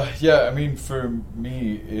 Yeah, I mean, for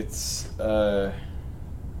me, it's there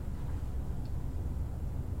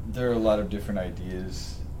are a lot of different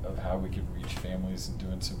ideas of how we could reach families and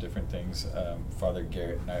doing some different things. Father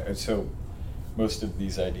Garrett and I, so most of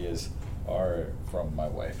these ideas are from my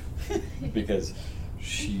wife because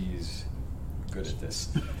she's good at this.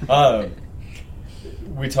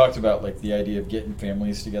 We talked about like the idea of getting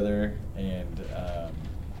families together and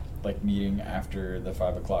like meeting after the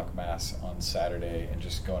 5 o'clock mass on Saturday and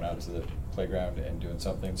just going out to the playground and doing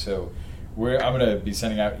something. So I'm going to be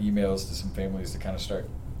sending out emails to some families to kind of start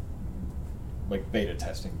like beta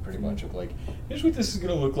testing pretty much of like, here's what this is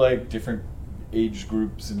going to look like, different age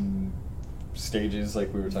groups and stages,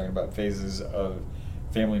 like we were talking about, phases of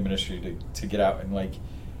family ministry to get out and like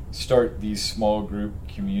start these small group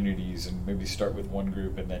communities, and maybe start with one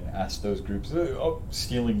group and then ask those groups,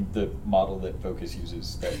 stealing the model that Focus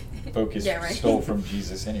uses, that Focus stole from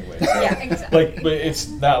Jesus anyway. So, Yeah, exactly. Like, but it's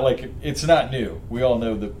not new. We all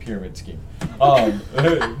know the pyramid scheme.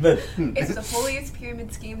 It's the holiest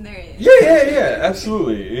pyramid scheme there is. Yeah,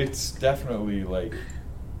 absolutely. It's definitely like,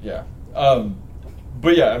 yeah.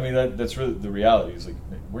 But yeah, I mean, that's really the reality. Is like,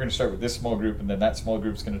 we're going to start with this small group, and then that small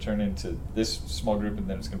group's going to turn into this small group, and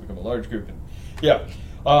then it's going to become a large group, and yeah.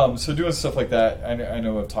 So doing stuff like that. I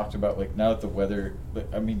know I've talked about, like, now that the weather,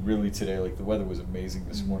 I mean, really today, like, the weather was amazing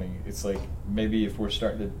this morning. It's like, maybe if we're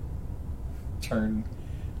starting to turn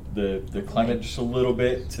the climate just a little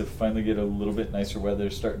bit to finally get a little bit nicer weather,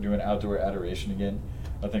 start doing outdoor adoration again,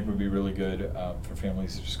 I think would be really good for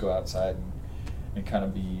families to just go outside and kind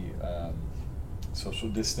of be social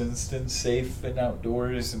distanced and safe and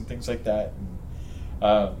outdoors and things like that.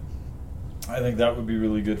 And I think that would be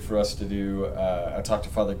really good for us to do. I talked to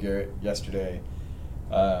Father Garrett yesterday,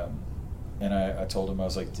 and I told him, I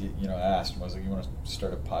was like, I asked him, I was like, you want to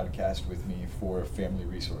start a podcast with me for a family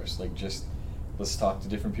resource? Like, just let's talk to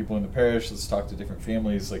different people in the parish. Let's talk to different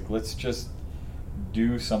families. Like, let's just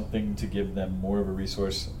do something to give them more of a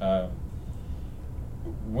resource.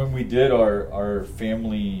 When we did our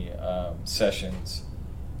family sessions,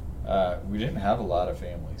 we didn't have a lot of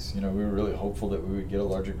families. We were really hopeful that we would get a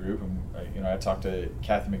larger group. And I talked to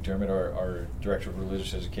Kathy McDermott, our director of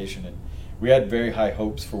religious education, and we had very high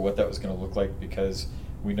hopes for what that was going to look like, because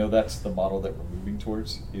we know that's the model that we're moving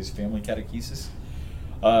towards, is family catechesis.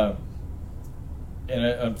 And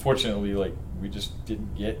unfortunately, like, we just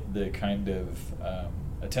didn't get the kind of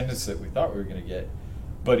attendance that we thought we were going to get.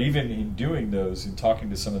 But even in doing those and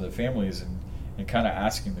talking to some of the families and kind of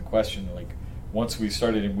asking the question, like, once we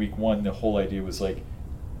started in week 1, the whole idea was like,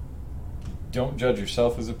 don't judge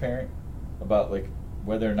yourself as a parent about like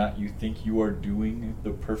whether or not you think you are doing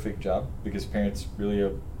the perfect job, because parents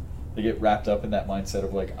really they get wrapped up in that mindset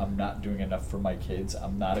of like, I'm not doing enough for my kids,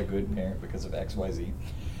 I'm not a good parent because of X, Y, Z.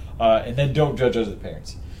 And then don't judge other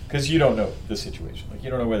parents, because you don't know the situation, like you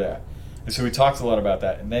don't know where they're at. And so we talked a lot about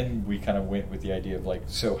that, and then we kind of went with the idea of like,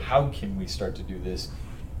 so how can we start to do this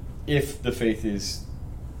if the faith is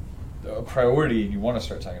a priority and you want to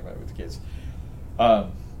start talking about it with the kids?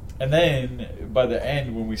 And then by the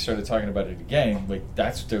end, when we started talking about it again, like,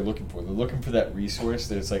 that's what they're looking for. They're looking for that resource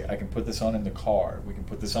that it's like, I can put this on in the car. We can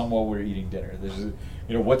put this on while we're eating dinner. There's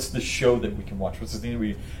what's the show that we can watch? What's the thing that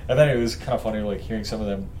we... And then it was kind of funny, like, hearing some of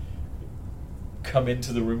them come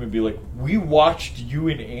into the room and be like, we watched you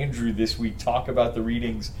and Andrew this week talk about the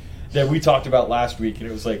readings that we talked about last week, and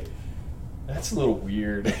it was like, that's a little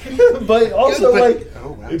weird. But also, like,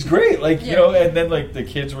 oh, wow. It's great. Like, and then, like, the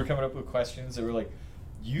kids were coming up with questions. They were like,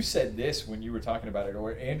 you said this when you were talking about it,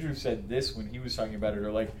 or Andrew said this when he was talking about it,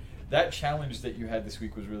 or, like, that challenge that you had this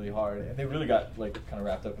week was really hard. And they really got, like, kind of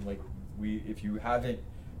wrapped up in, like, if you haven't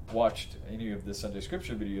watched any of the Sunday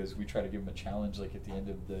Scripture videos, we try to give them a challenge, like, at the end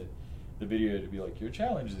of the video, to be like, your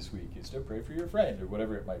challenge this week is to pray for your friend, or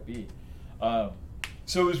whatever it might be.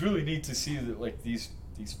 So it was really neat to see that, like, these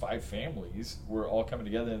 5 families were all coming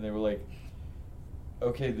together, and they were like,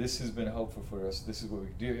 okay, this has been helpful for us, this is what we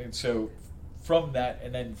can do. And so from that,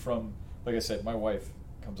 and then from, like I said, my wife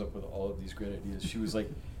comes up with all of these great ideas. She was like,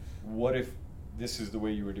 what if this is the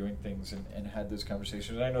way you were doing things, and had those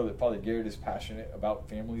conversations. And I know that Father Garrett is passionate about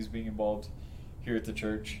families being involved here at the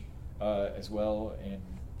church as well, and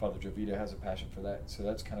Father Jovita has a passion for that. So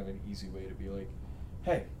that's kind of an easy way to be like,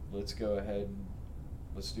 hey, let's go ahead and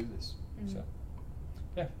let's do this. Mm-hmm. So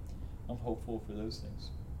yeah, I'm hopeful for those things.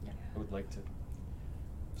 Yeah. I would like to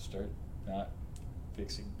start not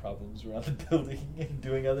fixing problems around the building and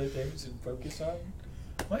doing other things and focus on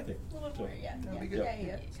my thing. A little more, yeah. That'd be good.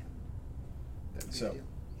 Yeah. So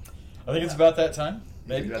I think it's about that time.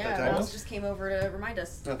 Maybe. Yeah, Mouse just came over to remind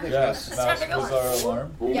us. Oh, thanks, Yes, Mouse. Mouse was our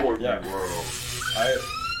alarm. Yeah.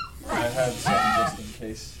 I had some just in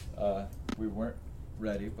case we weren't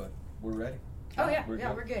ready, but we're ready. Oh yeah, we're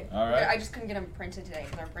good. All right. I just couldn't get them printed today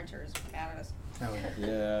because our printer is mad at us. Oh,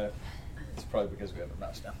 Yeah, it's probably because we have a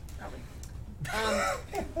mouse now.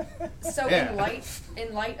 So Yeah.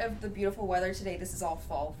 in light of the beautiful weather today, this is all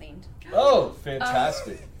fall themed. Oh,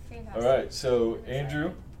 fantastic! Fantastic. All right, so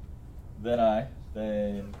Andrew, then I,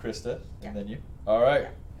 then Krista, Yeah. and then you. All right,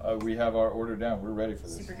 we have our order down. We're ready for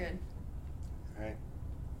this. Super good. All right.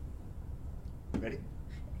 Ready?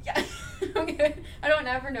 Yeah. I'm good. I don't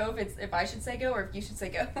ever know if I should say go or if you should say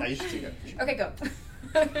go. You should say go. Okay, go.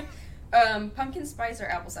 Pumpkin spice or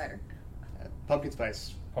apple cider? Pumpkin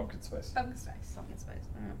spice. Pumpkin spice. Pumpkin spice. Pumpkin spice.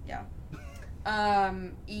 Yeah.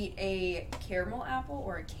 Eat a caramel apple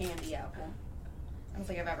or a candy apple? I don't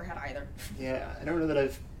think I've ever had either. Yeah, I don't know that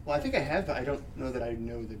I've. Well, I think I have, but I don't know that I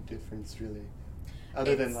know the difference really.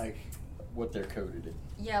 Other than It's- like, What they're coated in.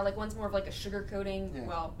 Yeah, like one's more of like a sugar coating. Yeah.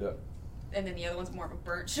 Well, Yeah. and then the other one's more of a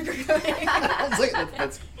burnt sugar coating. It's like-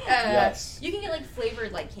 that's- Yes. You can get like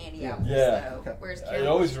flavored like candy Yeah. apples. Yeah. Though, Okay. Whereas It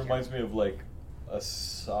caramel always is reminds me of like a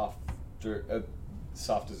softer,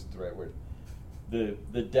 soft isn't the right word.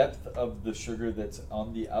 The depth of the sugar that's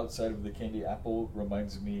on the outside of the candy apple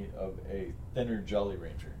reminds me of a thinner Jolly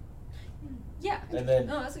Rancher. Yeah. And then-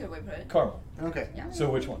 No, that's a good way to put it. Caramel. okay. Yeah. So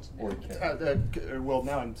which ones? Or caramel? Well,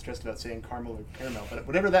 now I'm stressed about saying caramel or caramel, but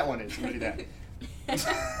whatever that one is, I'm gonna do that.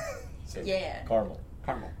 So, Yeah. Caramel.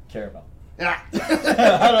 Caramel. Caramel. Ah. I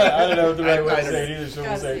don't know what the right way I to don't say it know. either, so we'll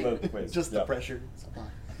Gotta say see. it both ways. Just Yeah. the pressure.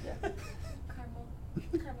 Yeah.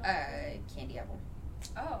 Caramel. Candy apple.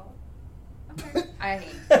 Oh. Okay. I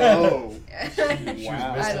hate. Oh. She was missing Wow.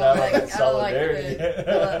 out don't on like- that I don't like solidarity. it.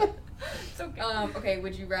 I love- It's okay. Okay,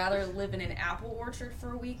 would you rather live in an apple orchard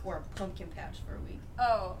for a week or a pumpkin patch for a week?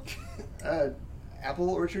 Oh. Apple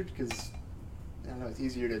orchard, because I don't know, it's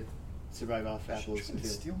easier to survive off apples. She's trying to too.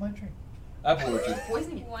 steal my drink. Apple orchard.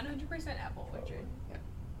 Poison you. 100% apple orchard.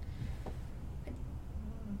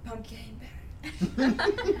 Pumpkin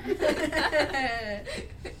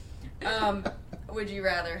would you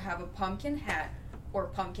rather have a pumpkin hat or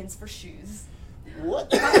pumpkins for shoes? What?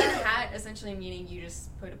 Pumpkin hat essentially meaning you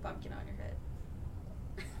just put a pumpkin on your head.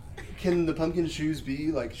 Can the pumpkin shoes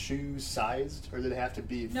be like shoe sized, or do they have to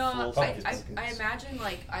be No, full pumpkins. size? I imagine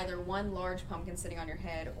like either one large pumpkin sitting on your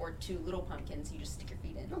head or two little pumpkins you just stick your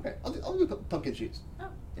feet in. Okay, I'll do pumpkin shoes. Oh.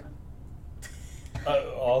 Yeah.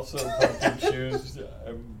 Also, pumpkin shoes.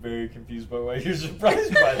 I'm very confused by why you're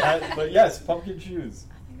surprised by that. But yes, pumpkin shoes.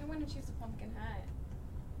 I think I'm going to choose a pumpkin hat.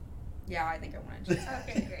 Yeah, I think I want to choose.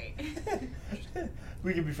 Okay, great.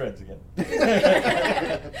 We can be friends again.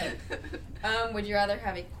 Would you rather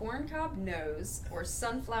have a corncob nose or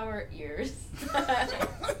sunflower ears?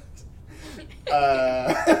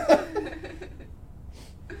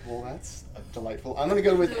 Well, that's delightful. I'm gonna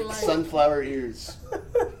go with Delightful. sunflower ears.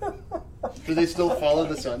 Do they still follow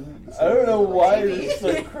the sun? I don't know why Maybe. this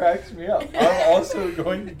like cracks me up. I'm also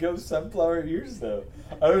going to go sunflower ears though.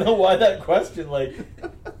 I don't know why that question like.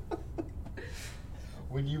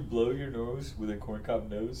 When you blow your nose with a corncob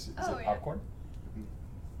nose, is Oh, it yeah. popcorn?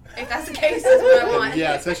 If that's the case, that's what I want.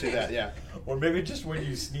 Yeah, especially that. Yeah. Or maybe just when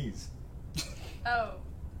you sneeze. Oh.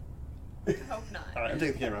 Hope not. All right, I'm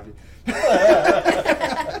taking the camera off you.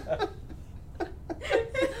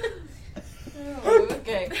 Oh,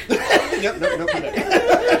 okay. Yep. No. Put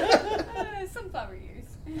it. Sunflower ears.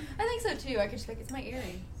 I think so too. I could just think it's my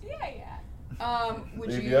earrings. Yeah. Would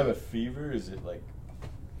if you? you have a fever, is it like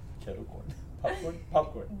kettle corn? Popcorn?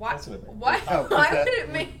 Popcorn. What? That's what I meant. What? Oh, Why that- would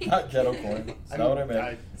it make? Not kettle corn. That's not what I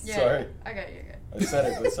meant. Yeah, Sorry. I got you. I said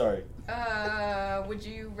it, but sorry. Would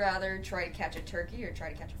you rather try to catch a turkey or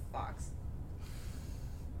try to catch a fox?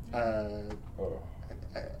 Oh.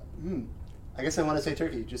 I guess I want to say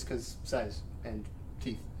turkey just because size and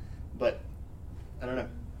teeth, but I don't know.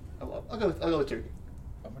 I'll go with turkey.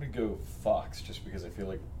 I'm gonna go fox just because I feel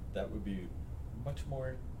like that would be much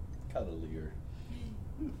more cuddlier.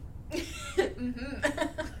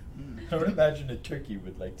 I would imagine a turkey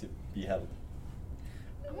would like to be held.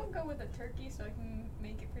 I'm gonna go with a turkey so I can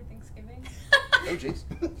make it for Thanksgiving. Oh jeez.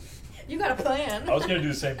 You got a plan. I was gonna do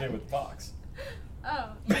the same thing with fox.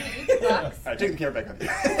 Oh, you wanna eat the box? All right, take the camera back on.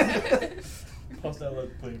 Paul's not allowed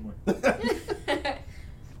to play anymore.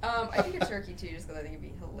 I think a turkey too, just because I think it'd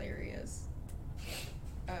be hilarious.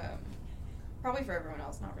 Probably for everyone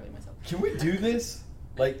else, not really myself. Can we do this?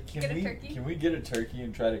 Like, Get a turkey? can we get a turkey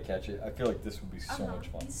and try to catch it? I feel like this would be so Uh-huh. much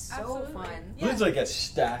fun. It's so Absolutely. fun. Yeah. It's like a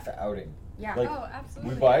staff outing. Yeah. Like, Oh,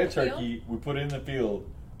 absolutely. we buy a In the field? turkey, we put it in the field.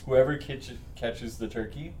 Whoever catches the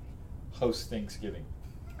turkey hosts Thanksgiving.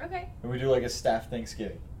 Okay. And we do like a staff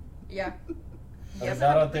Thanksgiving. Yeah. I Doesn't mean, not have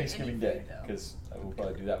on to bring Thanksgiving any Day, food, though. because I will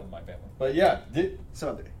probably do that with my family. But yeah, Some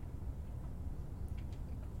other day.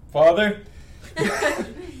 Father, are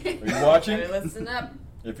you watching? Better listen up.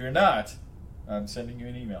 If you're not, I'm sending you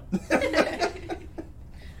an email.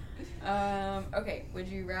 Okay, would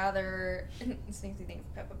you rather sneaky thing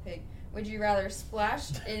for Peppa Pig? Would you rather splash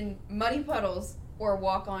in muddy puddles or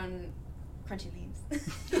walk on crunchy leaves?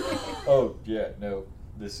 Oh, yeah, no,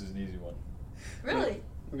 this is an easy one. Really?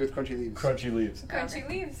 We go with crunchy leaves. Crunchy leaves. Crunchy Okay.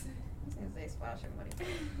 leaves. I was gonna say splash in muddy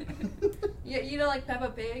puddles. Yeah, you know, like Peppa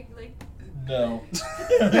Pig, like No.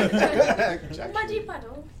 muddy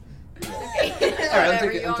puddles. Yeah. Okay. All right, I'm Whatever,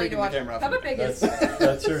 taking- you I'm all need taking to the watch camera off. Peppa Pig is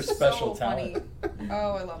That's her special so funny. talent.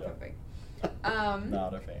 Oh, I love Yeah. Peppa Pig.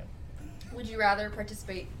 Not a fan. Would you rather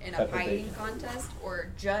participate in a Pepper pie eating bacon. contest or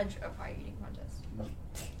judge a pie eating contest?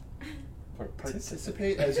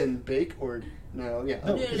 Participate as in bake or no? Yeah.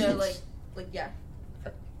 No, No, like yeah.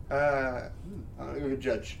 I'm gonna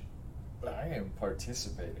judge. I am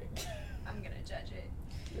participating. I'm gonna judge it.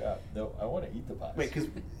 Yeah, no, I want to eat the pies. Wait, because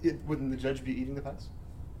wouldn't the judge be eating the pies?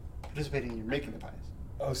 Participating, you're making the pies.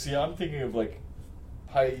 Oh, see, I'm thinking of like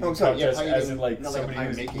pie eating Oh, sorry, yeah, contest pie as eating, in like not like a somebody pie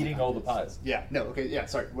who's making eating all the contest. pies. Yeah. No. Okay. Yeah.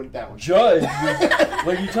 Sorry. What that one? Judge,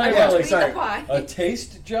 like you talking I about want to like eat the pie. a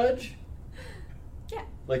taste judge? Yeah.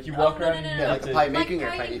 Like you Oh, walk no, around no, and no, you no. have Like a to pie Like making or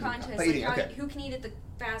pie pie eating eating? contest. Pie eating. Like Okay. who can eat it the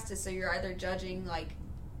fastest? So you're either judging like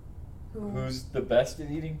who's the best at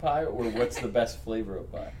eating pie or what's the best flavor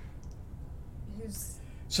of pie. who's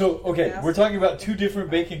So okay, Best? we're talking about two different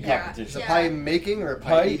baking Yeah. Is competitions. it Yeah. pie making or Pie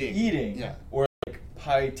pie eating? eating, Yeah. or like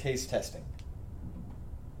pie taste testing.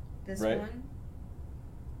 this Right. one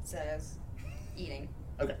says eating.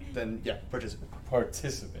 Okay. Then yeah, participate.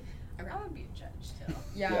 Participant. Okay. I would be a judge still.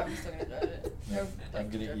 Yeah, Yeah. I'm still gonna judge it. Yeah, No, I'm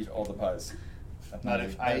like, gonna judge. eat all the pies. Not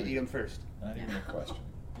if I eat them first. Not even a question.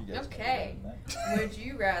 You guys know Okay. better than that. Would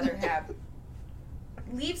you rather have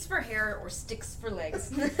leaves for hair or sticks for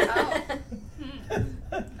legs? Oh.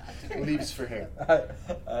 That's a great Leaves question. for hair.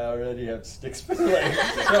 I already have sticks for legs,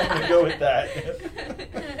 so I'm gonna go with that.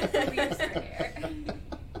 Leaves for hair.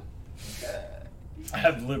 I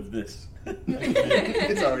have lived this.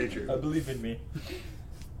 It's already true. I believe in me.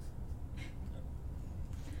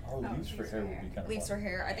 Oh, Oh, leaves for hair would be kind of Leaves fun. for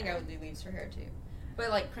hair. I think I would do leaves for hair too. But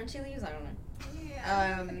like crunchy leaves, I don't know. Yeah,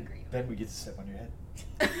 I Um, agree. Then we get to step on your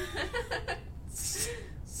head.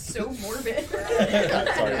 So morbid.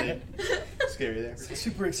 Sorry. Scary there.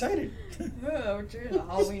 Super excited. Oh, we're doing a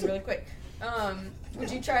Halloween really quick.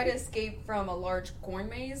 Would you try to escape from a large corn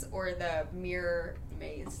maze or the mirror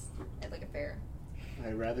maze at like a fair?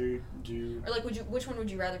 I'd rather do Or like, which one would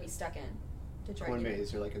you rather be stuck in? To try corn to get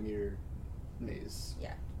maze or like a mirror maze.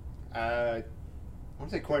 Yeah. I want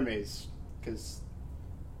to say corn maze because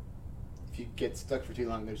if you get stuck for too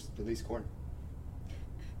long, there's at least corn.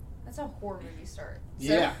 That's how horror movies start.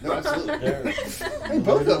 Yeah, no, absolutely. They're Hey,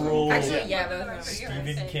 both of them. literal Actually, yeah, Both of both them of are them.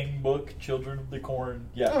 pretty Stephen King book, Children of the Corn.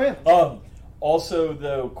 Yeah. Oh, yeah. Also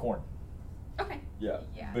though corn. Okay. Yeah.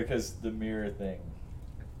 Yeah. Because the mirror thing,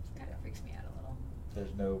 Kind of freaks me out a little.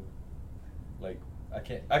 there's no, like, I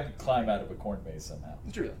could climb out of a corn maze somehow.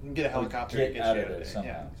 True. You can get a helicopter Get to get out you of out it of somehow.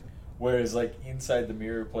 Yeah. Whereas like inside the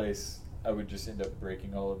mirror place, I would just end up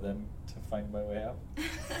breaking all of them to find my way out.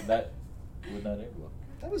 That would not end well.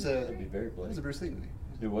 That was That'd be a very that was bloody. a Bruce Lee movie.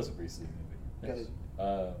 It was a Bruce Lee movie. Gotta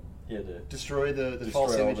Yes. He had to destroy the destroy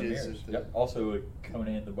false all the images. mirrors. Of the... Yep. Also,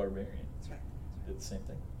 Conan the Barbarian That's right. did the same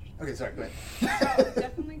thing. Okay, sorry. Go ahead.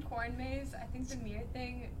 Definitely corn maze. I think the mirror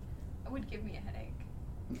thing would give me a headache.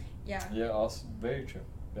 Yeah. Yeah. Also, very true.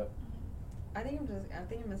 Yep. I think I'm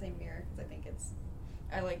gonna say mirror because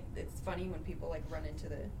I think it's funny when people like run into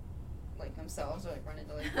like themselves or like run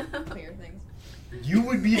into like clear things. You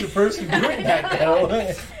would be the person doing that, though.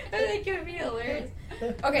 I think it would be hilarious.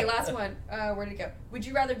 Okay, last one. Where did it go? Would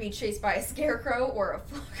you rather be chased by a scarecrow or a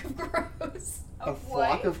flock of crows? A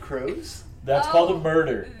flock of crows? That's Oh, called a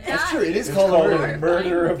murder. That's true, it is It's called a called murder. a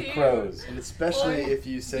murder of Too. crows. And especially Well, if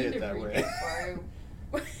you say it need to that read way. it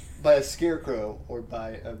before I- By a scarecrow or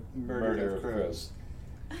by a murder of crows.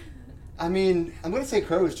 I mean, I'm gonna say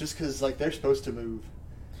crows just because like they're supposed to move.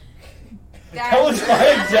 That was my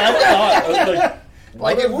exact thought. I was like,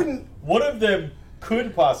 Like, one it of- wouldn't- One of them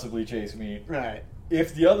could possibly chase me. Right.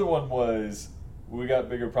 If the other one was, we got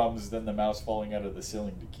bigger problems than the mouse falling out of the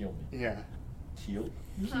ceiling to kill me. Yeah. Kill?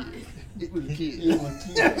 It would kill. It would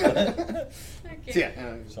kill. So,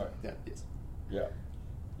 yeah. Sorry. Yeah. Yes. Yeah.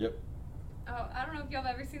 Yep. Oh, I don't know if y'all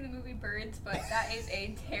have ever seen the movie Birds, but that is a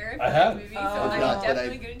I terrifying have. movie. Oh. So I've I'm not, but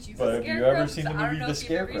definitely I- going to choose but a have you scarecrow. ever seen the so I don't movie know The if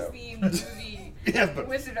you've ever Scarecrow? seen the movie Yeah, but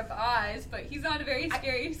Wizard of Oz, but he's not a very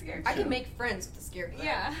scary scarecrow. I can make friends with the scarecrow.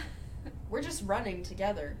 Yeah. We're just running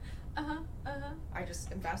together. Uh huh. Uh huh. I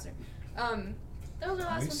just am faster. That was our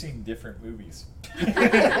last We've one. seen different movies.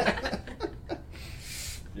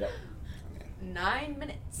 Yeah. 9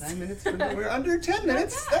 minutes. 9 minutes. We're under 10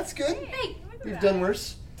 minutes. That's good. Hey, We've done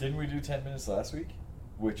worse. Didn't we do 10 minutes last week?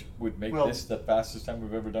 Which would make Well- this the fastest time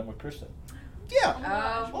we've ever done with Kristen. Yeah.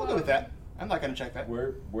 I'll go with that. I'm not gonna check that.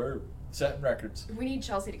 We're setting records. we need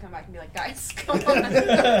Chelsea to come back and be like, guys, come on.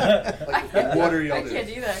 Like, what are y'all I doing? can't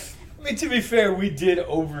do that. I mean, to be fair, we did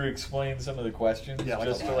over-explain some of the questions Yeah, like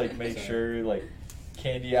just a to lot. like make sure, like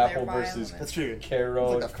candy apple Clarify versus elements. That's true.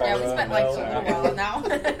 Carol, It's like a Yeah, we Caramel, spent like a caramel, little while now.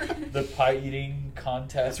 the pie eating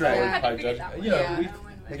contest, That's right. or Yeah. pie Figure judging. that one You know, out. we, Yeah.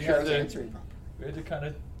 Make we sure had they're to- answering properly. we had to kind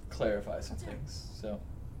of clarify some things. So,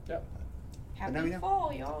 yeah. And now we Happy know.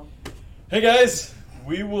 fall, y'all. Hey guys,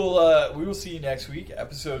 we will see you next week,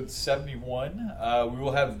 episode 71. We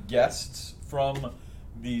will have guests from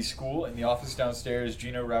the school in the office downstairs.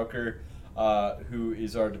 Gina Rauker, who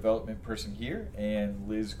is our development person here, and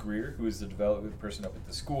Liz Greer, who is the development person up at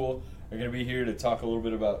the school, are going to be here to talk a little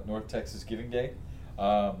bit about North Texas Giving Day.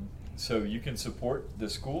 So you can support the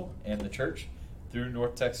school and the church through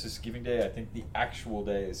North Texas Giving Day. I think the actual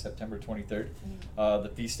day is September 23rd,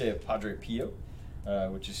 the feast day of Padre Pio,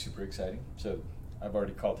 which is super exciting. So I've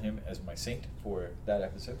already called him as my saint for that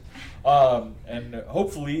episode. And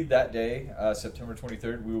hopefully that day, September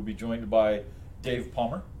 23rd, we will be joined by Dave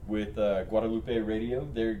Palmer with Guadalupe Radio.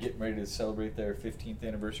 They're getting ready to celebrate their 15th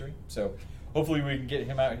anniversary. So hopefully we can get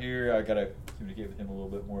him out here. I got to communicate with him a little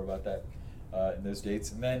bit more about that in those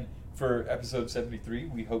dates. And then for episode 73,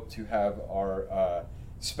 we hope to have our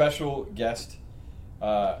special guest,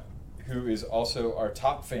 who is also our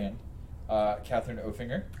top fan, Catherine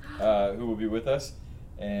Ofinger, who will be with us.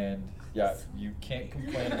 And yeah, you can't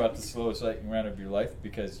complain about the slowest lightning round of your life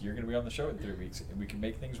because you're going to be on the show in 3 weeks and we can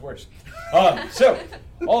make things worse. So,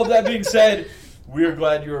 all of that being said, we are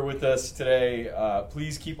glad you are with us today.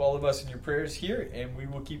 Please keep all of us in your prayers here, and we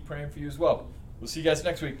will keep praying for you as well. We'll see you guys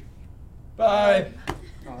next week. Bye.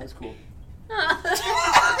 Oh, that's cool.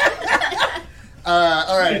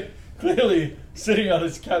 All right. Clearly, sitting on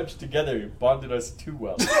this couch together bonded us too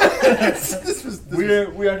well. This was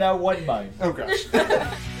We are now one mind. oh gosh.